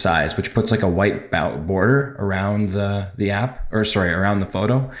InstaSize, which puts like a white border around the app, around the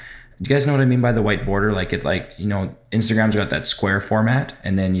photo. Do you guys know what I mean by the white border? Instagram's got that square format,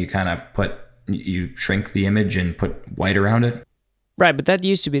 and then you kind of you shrink the image and put white around it. Right, but that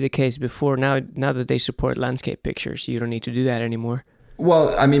used to be the case before. Now that they support landscape pictures, you don't need to do that anymore.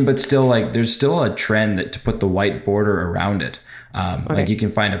 Well, I mean, but still, there's still a trend to put the white border around it. Okay. Like, you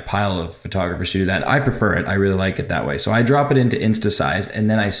can find a pile of photographers who do that. I prefer it. I really like it that way. So I drop it into InstaSize, and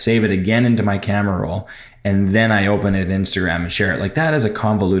then I save it again into my camera roll, and then I open it in Instagram and share it. Like, that is a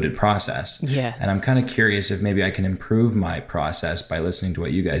convoluted process. Yeah. And I'm kind of curious if maybe I can improve my process by listening to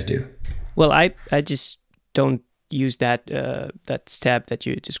what you guys do. Well, I just don't use that step that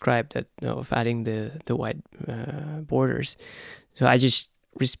you described, of adding the white borders. So I just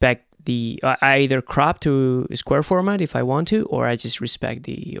respect I either crop to a square format if I want to, or I just respect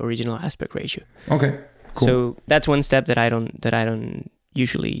the original aspect ratio. Okay, cool. So that's one step that I don't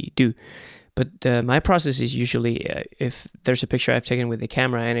usually do. But my process is usually if there's a picture I've taken with the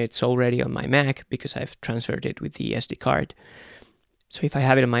camera and it's already on my Mac because I've transferred it with the SD card. So if I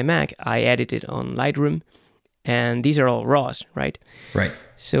have it on my Mac, I edit it on Lightroom, and these are all RAWs, right? Right.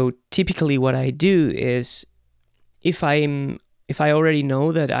 So typically what I do is, if I already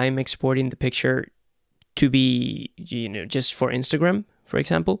know that I'm exporting the picture to be, just for Instagram, for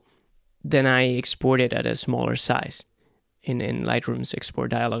example, then I export it at a smaller size. in Lightroom's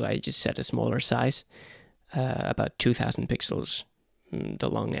export dialog, I just set a smaller size, about 2,000 pixels, the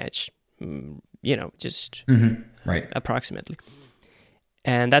long edge, just right, approximately.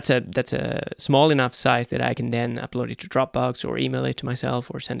 And that's a small enough size that I can then upload it to Dropbox or email it to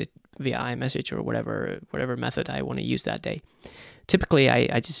myself or send it via iMessage or whatever method I want to use that day. Typically,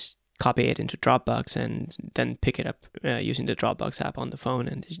 I just copy it into Dropbox and then pick it up using the Dropbox app on the phone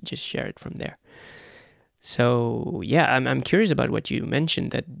and just share it from there. So yeah, I'm curious about what you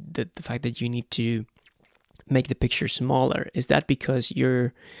mentioned, that the fact that you need to make the picture smaller. Is that because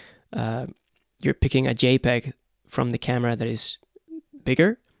you're picking a JPEG from the camera that is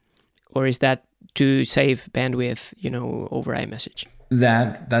bigger, or is that to save bandwidth, over iMessage?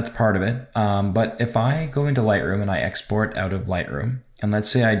 That's part of it. But if I go into Lightroom and I export out of Lightroom, and let's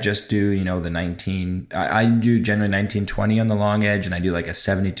say I just do, I do generally 1920 on the long edge, and I do like a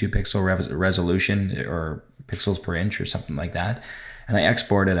 72 pixel resolution or pixels per inch or something like that, and I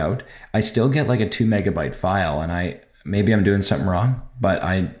export it out, I still get like a 2 megabyte file, and maybe I'm doing something wrong, but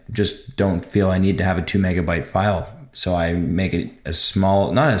I just don't feel I need to have a 2 megabyte file. So I make it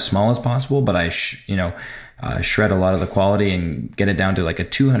not as small as possible, but I shred a lot of the quality and get it down to like a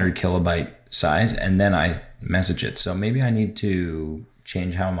 200 kilobyte size, and then I message it. So maybe I need to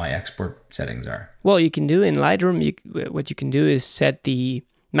change how my export settings are. Well, you can do in Lightroom, what you can do is set the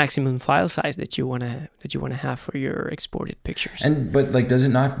maximum file size that you want to have for your exported pictures. But does it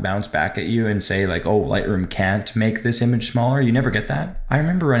not bounce back at you and say like, oh, Lightroom can't make this image smaller? You never get that? I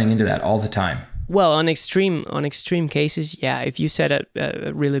remember running into that all the time. Well, on extreme cases, yeah. If you set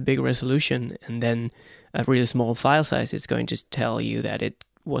a really big resolution and then a really small file size, it's going to tell you that it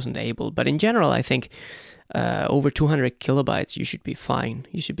wasn't able. But in general, I think over 200 kilobytes, you should be fine.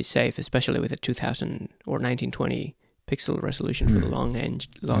 You should be safe, especially with a 2000 or 1920 pixel resolution for the long edge.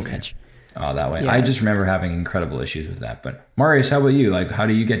 Oh, that way. Yeah. I just remember having incredible issues with that. But Marius, how about you? Like, how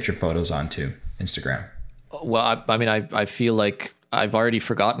do you get your photos onto Instagram? Well, I feel like I've already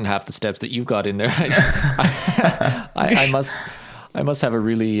forgotten half the steps that you've got in there. I must have a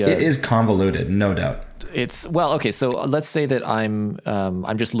really. It is convoluted, no doubt. Okay. So let's say that I'm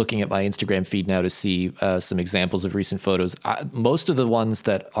just looking at my Instagram feed now to see some examples of recent photos. Most of the ones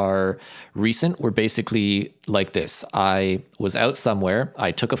that are recent were basically like this. I was out somewhere.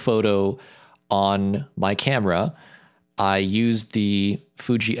 I took a photo on my camera. I used the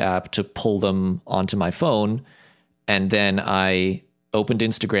Fuji app to pull them onto my phone, and then I opened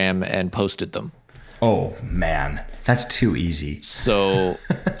Instagram and posted them. Oh man, that's too easy. So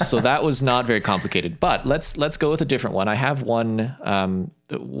that was not very complicated. But let's go with a different one. I have one.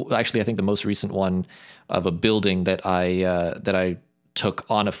 Actually, I think the most recent one of a building that I took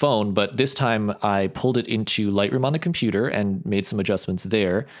on a phone. But this time I pulled it into Lightroom on the computer and made some adjustments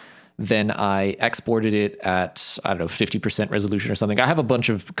there. Then I exported it at 50% resolution or something. I have a bunch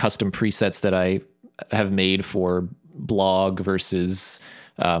of custom presets that I have made for blog versus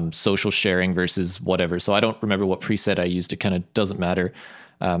social sharing versus whatever. So I don't remember what preset I used. It kind of doesn't matter.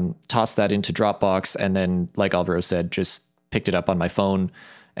 Tossed that into Dropbox, and then, like Alvaro said, just picked it up on my phone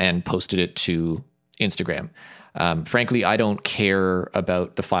and posted it to Instagram. Frankly, I don't care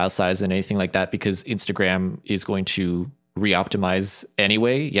about the file size and anything like that because Instagram is going to re-optimize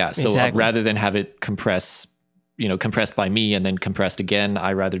anyway. Yeah. So exactly. Rather than have it compressed by me and then compressed again,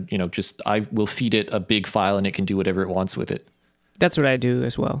 I rather, I will feed it a big file and it can do whatever it wants with it. That's what I do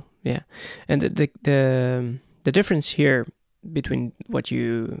as well. Yeah. And the difference here between what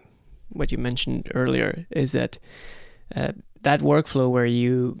you mentioned earlier is that that workflow where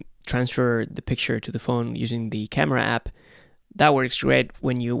you transfer the picture to the phone using the camera app, that works great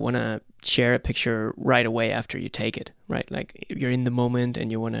when you want to share a picture right away after you take it, right? Like you're in the moment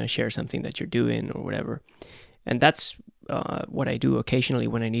and you want to share something that you're doing or whatever. And that's what I do occasionally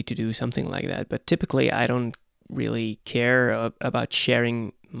when I need to do something like that. But typically I don't really care about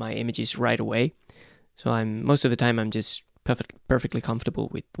sharing my images right away. So most of the time I'm just perfectly comfortable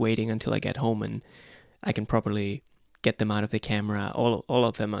with waiting until I get home and I can properly get them out of the camera, all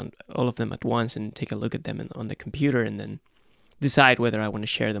of them at once, and take a look at them on the computer and then decide whether I want to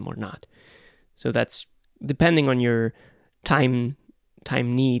share them or not. So that's depending on your time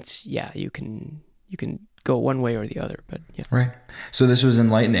needs. Yeah, you can go one way or the other, but yeah. Right. So this was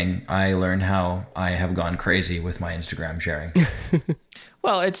enlightening. I learned how I have gone crazy with my Instagram sharing.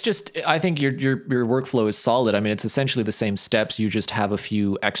 Well, it's just, I think your workflow is solid. I mean, it's essentially the same steps. You just have a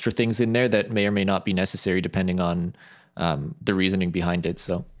few extra things in there that may or may not be necessary depending on the reasoning behind it.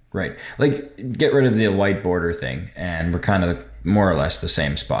 So. Right. Like get rid of the white border thing and we're kind of more or less the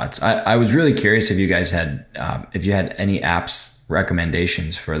same spots. I was really curious if you guys had, if you had any apps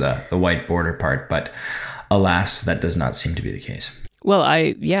recommendations for the white border part, but alas, that does not seem to be the case. Well,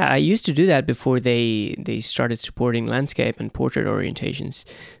 I used to do that before they started supporting landscape and portrait orientations.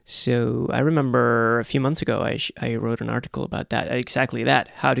 So I remember a few months ago I wrote an article about that, exactly that,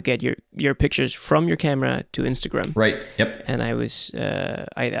 how to get your pictures from your camera to Instagram. Right. Yep. And I was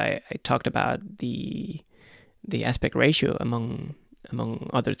I talked about the aspect ratio among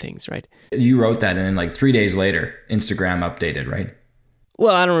other things, right? You wrote that, and then like 3 days later, Instagram updated, right?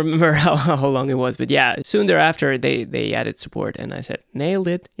 Well, I don't remember how long it was, but yeah, soon thereafter they added support, and I said, nailed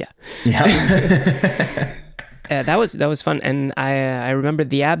it. Yeah. That was fun, and I remember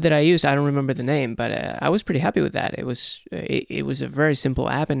the app that I used. I don't remember the name, but I was pretty happy with that. It was a very simple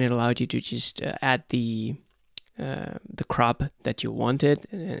app, and it allowed you to just add the crop that you wanted,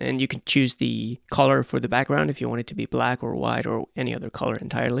 and you can choose the color for the background if you want it to be black or white or any other color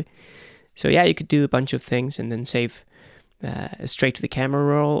entirely. So yeah, you could do a bunch of things and then save straight to the camera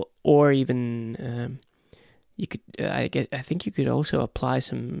roll, or even you could. I think you could also apply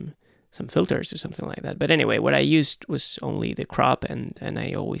some filters or something like that. But anyway, what I used was only the crop, and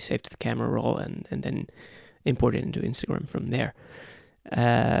I always saved to the camera roll and then import it into Instagram from there.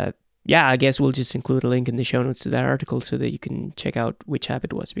 Yeah, I guess we'll just include a link in the show notes to that article so that you can check out which app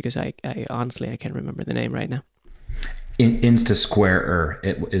it was, because I honestly I can't remember the name right now. Insta Square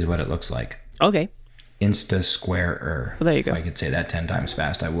is what it looks like. Okay. Insta Square. Well, there you go. If I could say that 10 times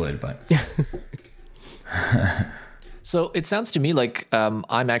fast, I would, but... So it sounds to me like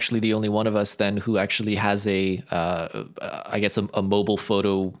I'm actually the only one of us then who actually has a mobile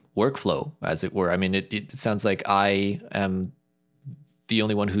photo workflow, as it were. I mean, it sounds like I am the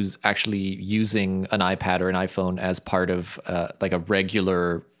only one who's actually using an iPad or an iPhone as part of like a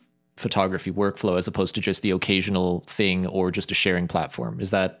regular photography workflow, as opposed to just the occasional thing or just a sharing platform.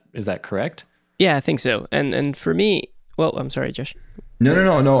 Is that correct? Yeah, I think so. And for me, well, I'm sorry, Josh.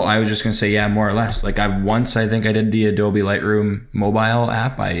 No. I was just going to say, yeah, more or less. Like I think I did the Adobe Lightroom mobile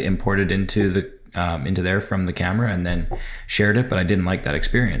app. I imported into there from the camera and then shared it, but I didn't like that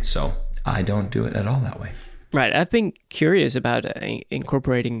experience. So I don't do it at all that way. Right. I've been curious about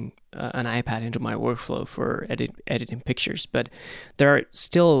incorporating an iPad into my workflow for editing pictures, but there's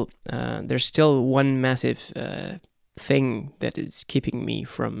still one massive thing that is keeping me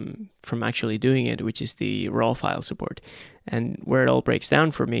from actually doing it, which is the raw file support. And where it all breaks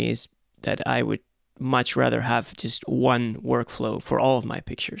down for me is that I would much rather have just one workflow for all of my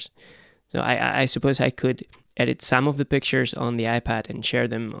pictures. So I suppose I could edit some of the pictures on the iPad and share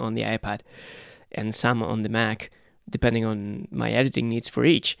them on the iPad, and some on the Mac, depending on my editing needs for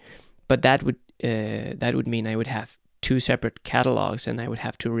each. But that would mean I would have two separate catalogs, and I would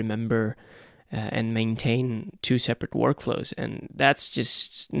have to remember and maintain two separate workflows, and that's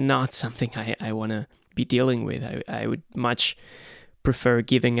just not something I want to be dealing with. I would much prefer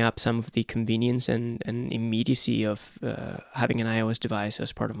giving up some of the convenience and immediacy of having an iOS device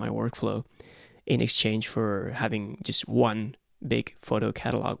as part of my workflow in exchange for having just one big photo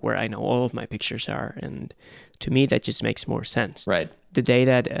catalog where I know all of my pictures are, and to me that just makes more sense. Right. The day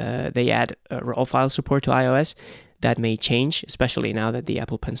that they add raw file support to iOS, that may change, especially now that the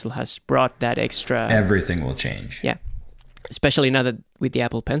Apple Pencil has brought that extra... Everything will change. Yeah. Especially now that with the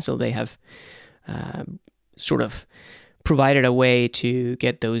Apple Pencil, they have sort of provided a way to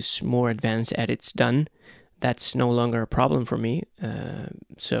get those more advanced edits done. That's no longer a problem for me.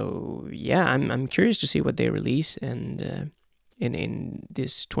 So, yeah, I'm curious to see what they release and in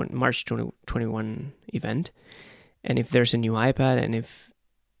this March 2021 event. And if there's a new iPad, and if,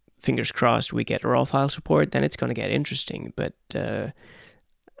 fingers crossed, we get raw file support, then it's going to get interesting. But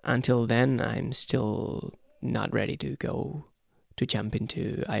until then, I'm still not ready to jump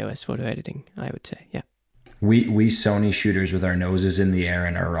into iOS photo editing, I would say. Yeah. We Sony shooters with our noses in the air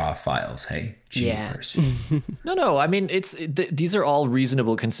and our raw files. Hey, cheapers. Yeah. No. I mean, these are all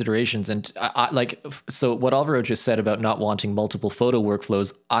reasonable considerations, and so what Alvaro just said about not wanting multiple photo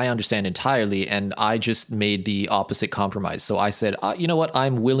workflows, I understand entirely, and I just made the opposite compromise. So I said, you know what,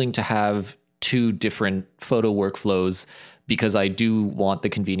 I'm willing to have two different photo workflows because I do want the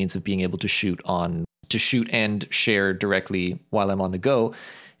convenience of being able to shoot and share directly while I'm on the go,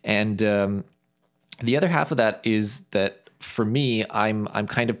 and the other half of that is that for me, I'm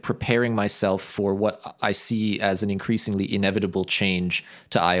kind of preparing myself for what I see as an increasingly inevitable change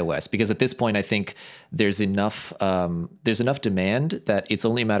to iOS, because at this point I think there's enough demand that it's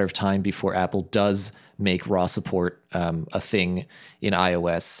only a matter of time before Apple does make raw support a thing in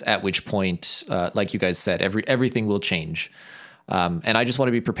iOS. At which point, like you guys said, everything will change. And I just want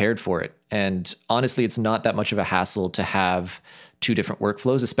to be prepared for it. And honestly, it's not that much of a hassle to have two different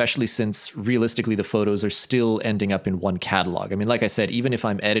workflows, especially since realistically the photos are still ending up in one catalog. I mean, like I said, even if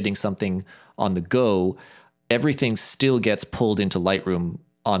I'm editing something on the go, everything still gets pulled into Lightroom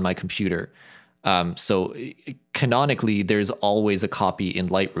on my computer. So canonically, there's always a copy in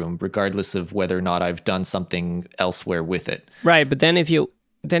Lightroom, regardless of whether or not I've done something elsewhere with it. Right, but then if you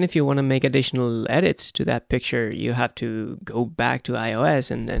want to make additional edits to that picture, you have to go back to iOS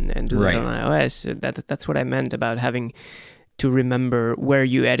and do that on iOS. That's what I meant about having to remember where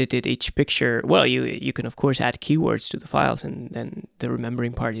you edited each picture. Well, you can of course add keywords to the files, and then the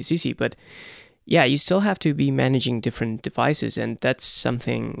remembering part is easy. But yeah, you still have to be managing different devices, and that's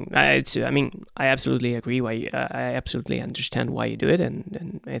something. I absolutely agree. I absolutely understand why you do it,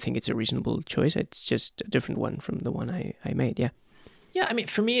 and I think it's a reasonable choice. It's just a different one from the one I made. Yeah. Yeah, I mean,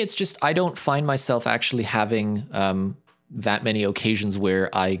 for me, it's just I don't find myself actually having that many occasions where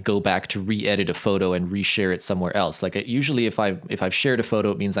I go back to re-edit a photo and reshare it somewhere else. Like usually, if I've shared a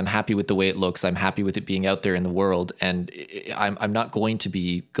photo, it means I'm happy with the way it looks. I'm happy with it being out there in the world, and I'm not going to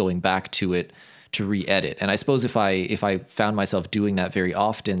be going back to it to re-edit. And I suppose if I found myself doing that very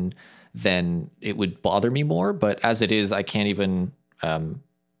often, then it would bother me more. But as it is, I can't even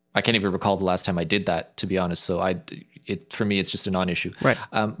recall the last time I did that, to be honest. So for me, it's just a non-issue. Right.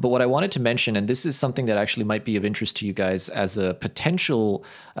 But what I wanted to mention, and this is something that actually might be of interest to you guys as a potential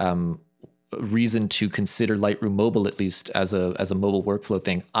reason to consider Lightroom Mobile, at least as a mobile workflow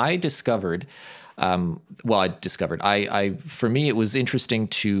thing. I discovered, for me, it was interesting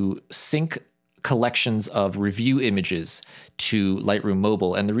to sync collections of review images to Lightroom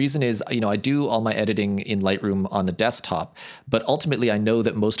Mobile. And the reason is, I do all my editing in Lightroom on the desktop, but ultimately I know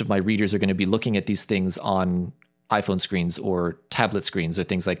that most of my readers are going to be looking at these things on iPhone screens or tablet screens or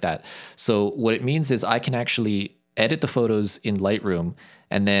things like that. So what it means is I can actually edit the photos in Lightroom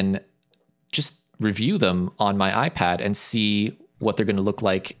and then just review them on my iPad and see what they're going to look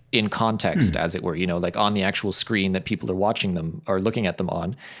like in context, as it were, like on the actual screen that people are watching them or looking at them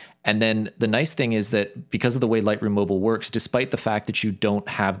on. And then the nice thing is that because of the way Lightroom Mobile works, despite the fact that you don't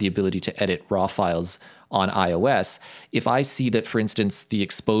have the ability to edit RAW files on iOS, if I see that, for instance, the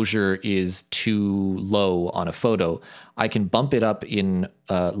exposure is too low on a photo, I can bump it up in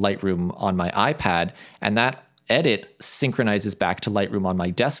Lightroom on my iPad, and that edit synchronizes back to Lightroom on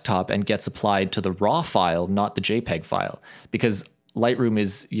my desktop and gets applied to the RAW file, not the JPEG file, because Lightroom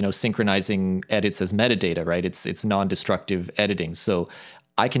is, synchronizing edits as metadata, right? It's non-destructive editing. So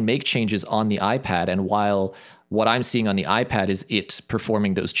I can make changes on the iPad, and while what I'm seeing on the iPad is it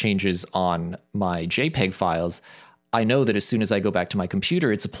performing those changes on my JPEG files, I know that as soon as I go back to my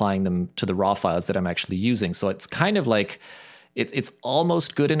computer, it's applying them to the RAW files that I'm actually using. So it's kind of like it's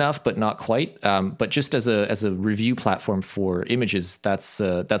almost good enough, but not quite. But just as a review platform for images, that's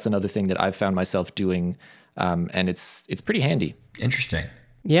another thing that I've found myself doing, and it's pretty handy. Interesting.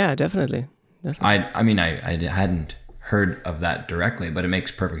 Yeah, definitely. I hadn't heard of that directly, but it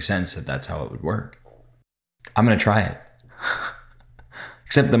makes perfect sense that that's how it would work. I'm going to try it.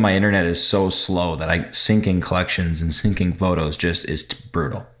 Except that my internet is so slow that syncing collections and syncing photos just is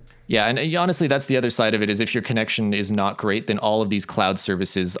brutal. Yeah, and honestly, that's the other side of it, is if your connection is not great, then all of these cloud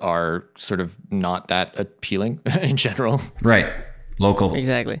services are sort of not that appealing in general. Right.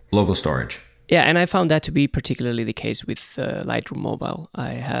 Local storage. Yeah, and I found that to be particularly the case with Lightroom Mobile.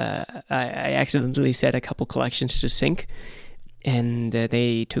 I accidentally set a couple collections to sync, and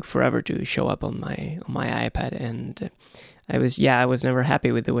they took forever to show up on my iPad, and I was never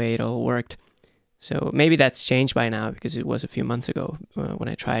happy with the way it all worked. So maybe that's changed by now, because it was a few months ago when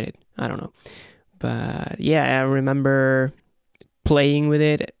I tried it. I don't know, but yeah, I remember playing with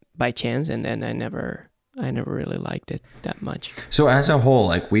it by chance, and I never really liked it that much. So as a whole,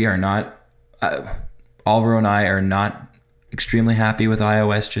 like, we are not. Alvaro and I are not extremely happy with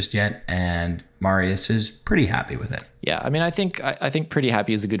iOS just yet, and Marius is pretty happy with it. Yeah, I mean, I think pretty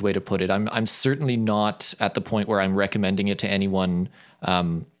happy is a good way to put it. I'm certainly not at the point where I'm recommending it to anyone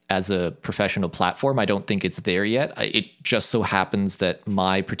as a professional platform. I don't think it's there yet. It just so happens that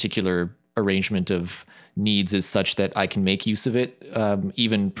my particular arrangement of needs is such that I can make use of it,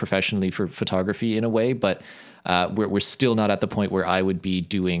 even professionally for photography in a way, but we're still not at the point where I would be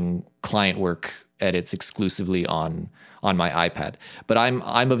doing client work edits exclusively on my iPad. But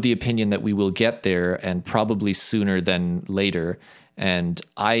I'm of the opinion that we will get there, and probably sooner than later. And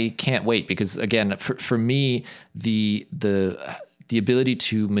I can't wait, because again, for me, the ability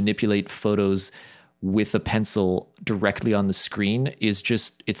to manipulate photos with a pencil directly on the screen is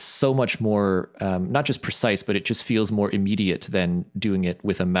it's so much more, not just precise, but it just feels more immediate than doing it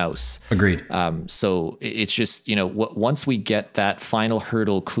with a mouse. Agreed. So it's just, once we get that final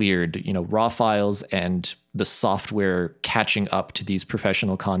hurdle cleared, RAW files and the software catching up to these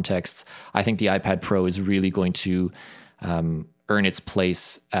professional contexts, I think the iPad Pro is really going to earn its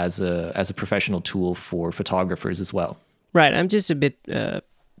place as a professional tool for photographers as well. Right. I'm just a bit,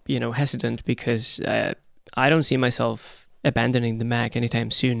 hesitant because I don't see myself abandoning the Mac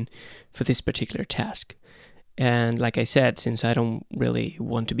anytime soon for this particular task. And like I said, since I don't really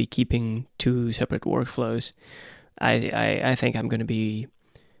want to be keeping two separate workflows, I think I'm going to be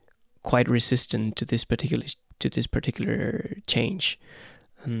quite resistant to this particular change.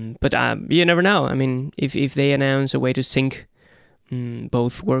 But you never know. I mean, if they announce a way to sync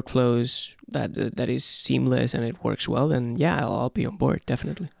both workflows that is seamless and it works well, then yeah, I'll be on board,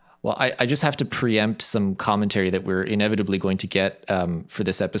 definitely. Well, I just have to preempt some commentary that we're inevitably going to get for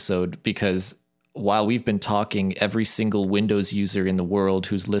this episode, because while we've been talking, every single Windows user in the world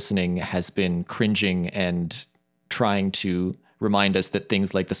who's listening has been cringing and trying to remind us that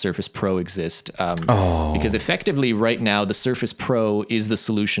things like the Surface Pro exist. Because effectively right now, the Surface Pro is the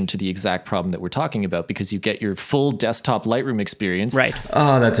solution to the exact problem that we're talking about, because you get your full desktop Lightroom experience. Right.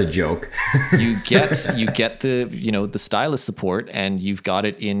 Oh, that's a joke. you get the stylus support, and you've got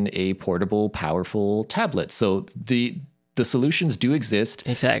it in a portable, powerful tablet. So the solutions do exist.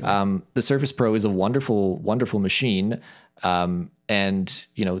 Exactly. The Surface Pro is a wonderful, wonderful machine. And,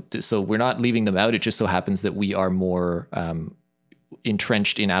 so we're not leaving them out. It just so happens that we are more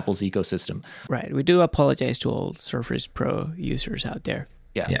entrenched in Apple's ecosystem. Right. We do apologize to all Surface Pro users out there.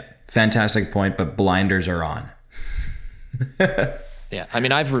 Yeah. Fantastic point, but blinders are on. Yeah. I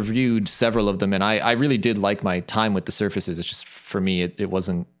mean, I've reviewed several of them, and I really did like my time with the Surfaces. It's just, for me, it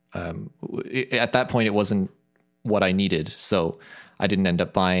wasn't, at that point, it wasn't what I needed. So I didn't end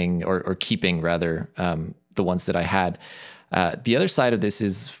up buying or keeping, rather, the ones that I had. The other side of this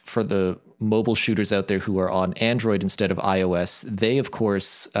is for the mobile shooters out there who are on Android instead of iOS. They, of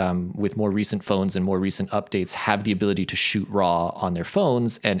course, with more recent phones and more recent updates, have the ability to shoot RAW on their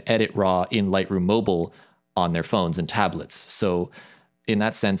phones and edit RAW in Lightroom Mobile on their phones and tablets. So in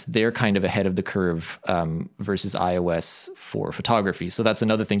that sense, they're kind of ahead of the curve versus iOS for photography. So that's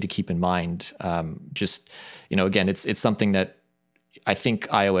another thing to keep in mind. Again, it's something that I think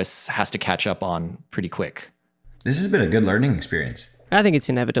iOS has to catch up on pretty quick. This has been a good learning experience. I think it's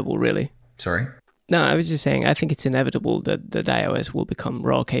inevitable, really. Sorry? No, I was just saying, I think it's inevitable that iOS will become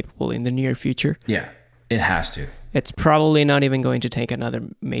RAW capable in the near future. Yeah, it has to. It's probably not even going to take another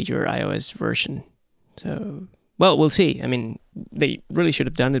major iOS version. So, well, we'll see. I mean, they really should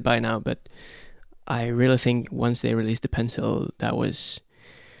have done it by now, but I really think once they released the Pencil, that was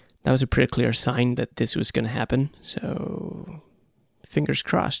a pretty clear sign that this was going to happen. So, fingers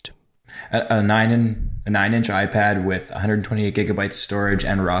crossed. A 9-inch iPad with 128 gigabytes of storage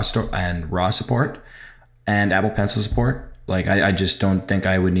and RAW support and Apple Pencil support. Like, I just don't think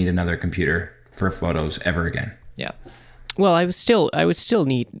I would need another computer for photos ever again. Yeah. Well, I would still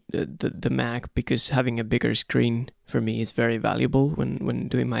need the Mac, because having a bigger screen for me is very valuable when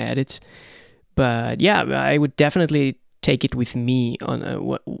doing my edits. But yeah, I would definitely take it with me on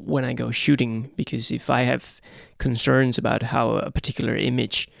when I go shooting, because if I have concerns about how a particular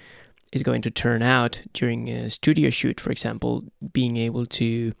image is going to turn out during a studio shoot, for example, being able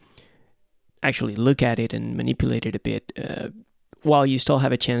to actually look at it and manipulate it a bit while you still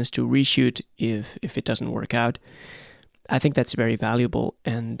have a chance to reshoot if it doesn't work out, I think that's very valuable.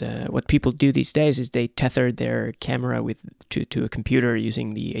 And what people do these days is they tether their camera to a computer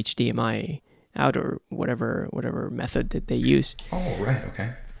using the HDMI out, or whatever method that they use. Oh, right,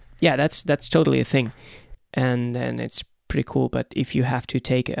 okay. Yeah, that's totally a thing, and it's pretty cool. But if you have to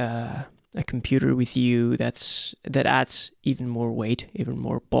take a computer with you, that adds even more weight, even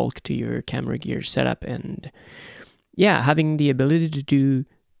more bulk to your camera gear setup. And yeah, having the ability to do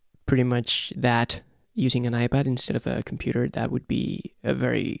pretty much that using an iPad instead of a computer, that would be a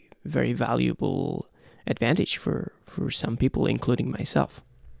very, very valuable advantage for some people, including myself.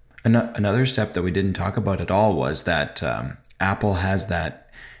 Another step that we didn't talk about at all was that Apple has that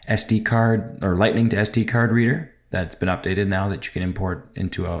SD card or Lightning to SD card reader that's been updated now that you can import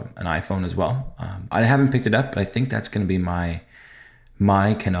into an iPhone as well. I haven't picked it up, but I think that's going to be my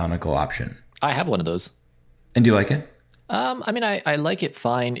canonical option. I have one of those. And do you like it? I mean, I like it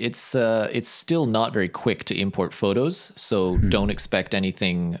fine. It's still not very quick to import photos, so don't expect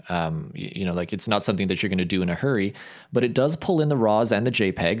anything, like it's not something that you're going to do in a hurry, but it does pull in the RAWs and the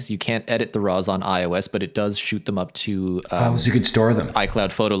JPEGs. You can't edit the RAWs on iOS, but it does shoot them up to so you could store them.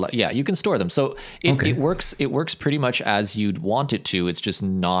 iCloud Photo. Yeah, you can store them. So it works pretty much as you'd want it to. It's just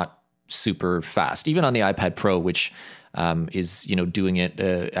not super fast. Even on the iPad Pro, which is, doing it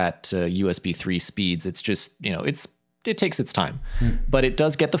at USB 3 speeds, it's just, it takes its time, but it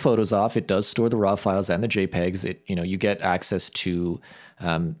does get the photos off. It does store the raw files and the JPEGs. You get access to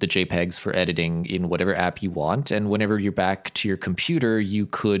the JPEGs for editing in whatever app you want. And whenever you're back to your computer, you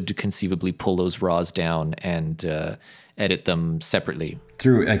could conceivably pull those RAWs down and edit them separately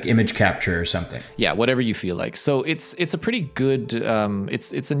through like image capture or something. Yeah, whatever you feel like. So it's a pretty good.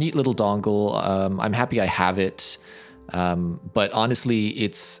 It's a neat little dongle. I'm happy I have it. But honestly,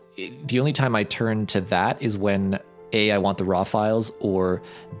 it's the only time I turn to that is when A, I want the raw files, or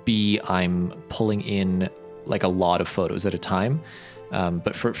B, I'm pulling in like a lot of photos at a time.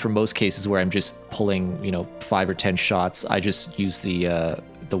 But for most cases where I'm just pulling, 5 or 10 shots, I just use the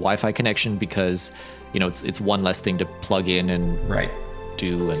Wi-Fi connection because, it's one less thing to plug in and right.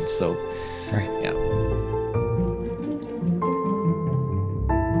 do. And so, right. Yeah.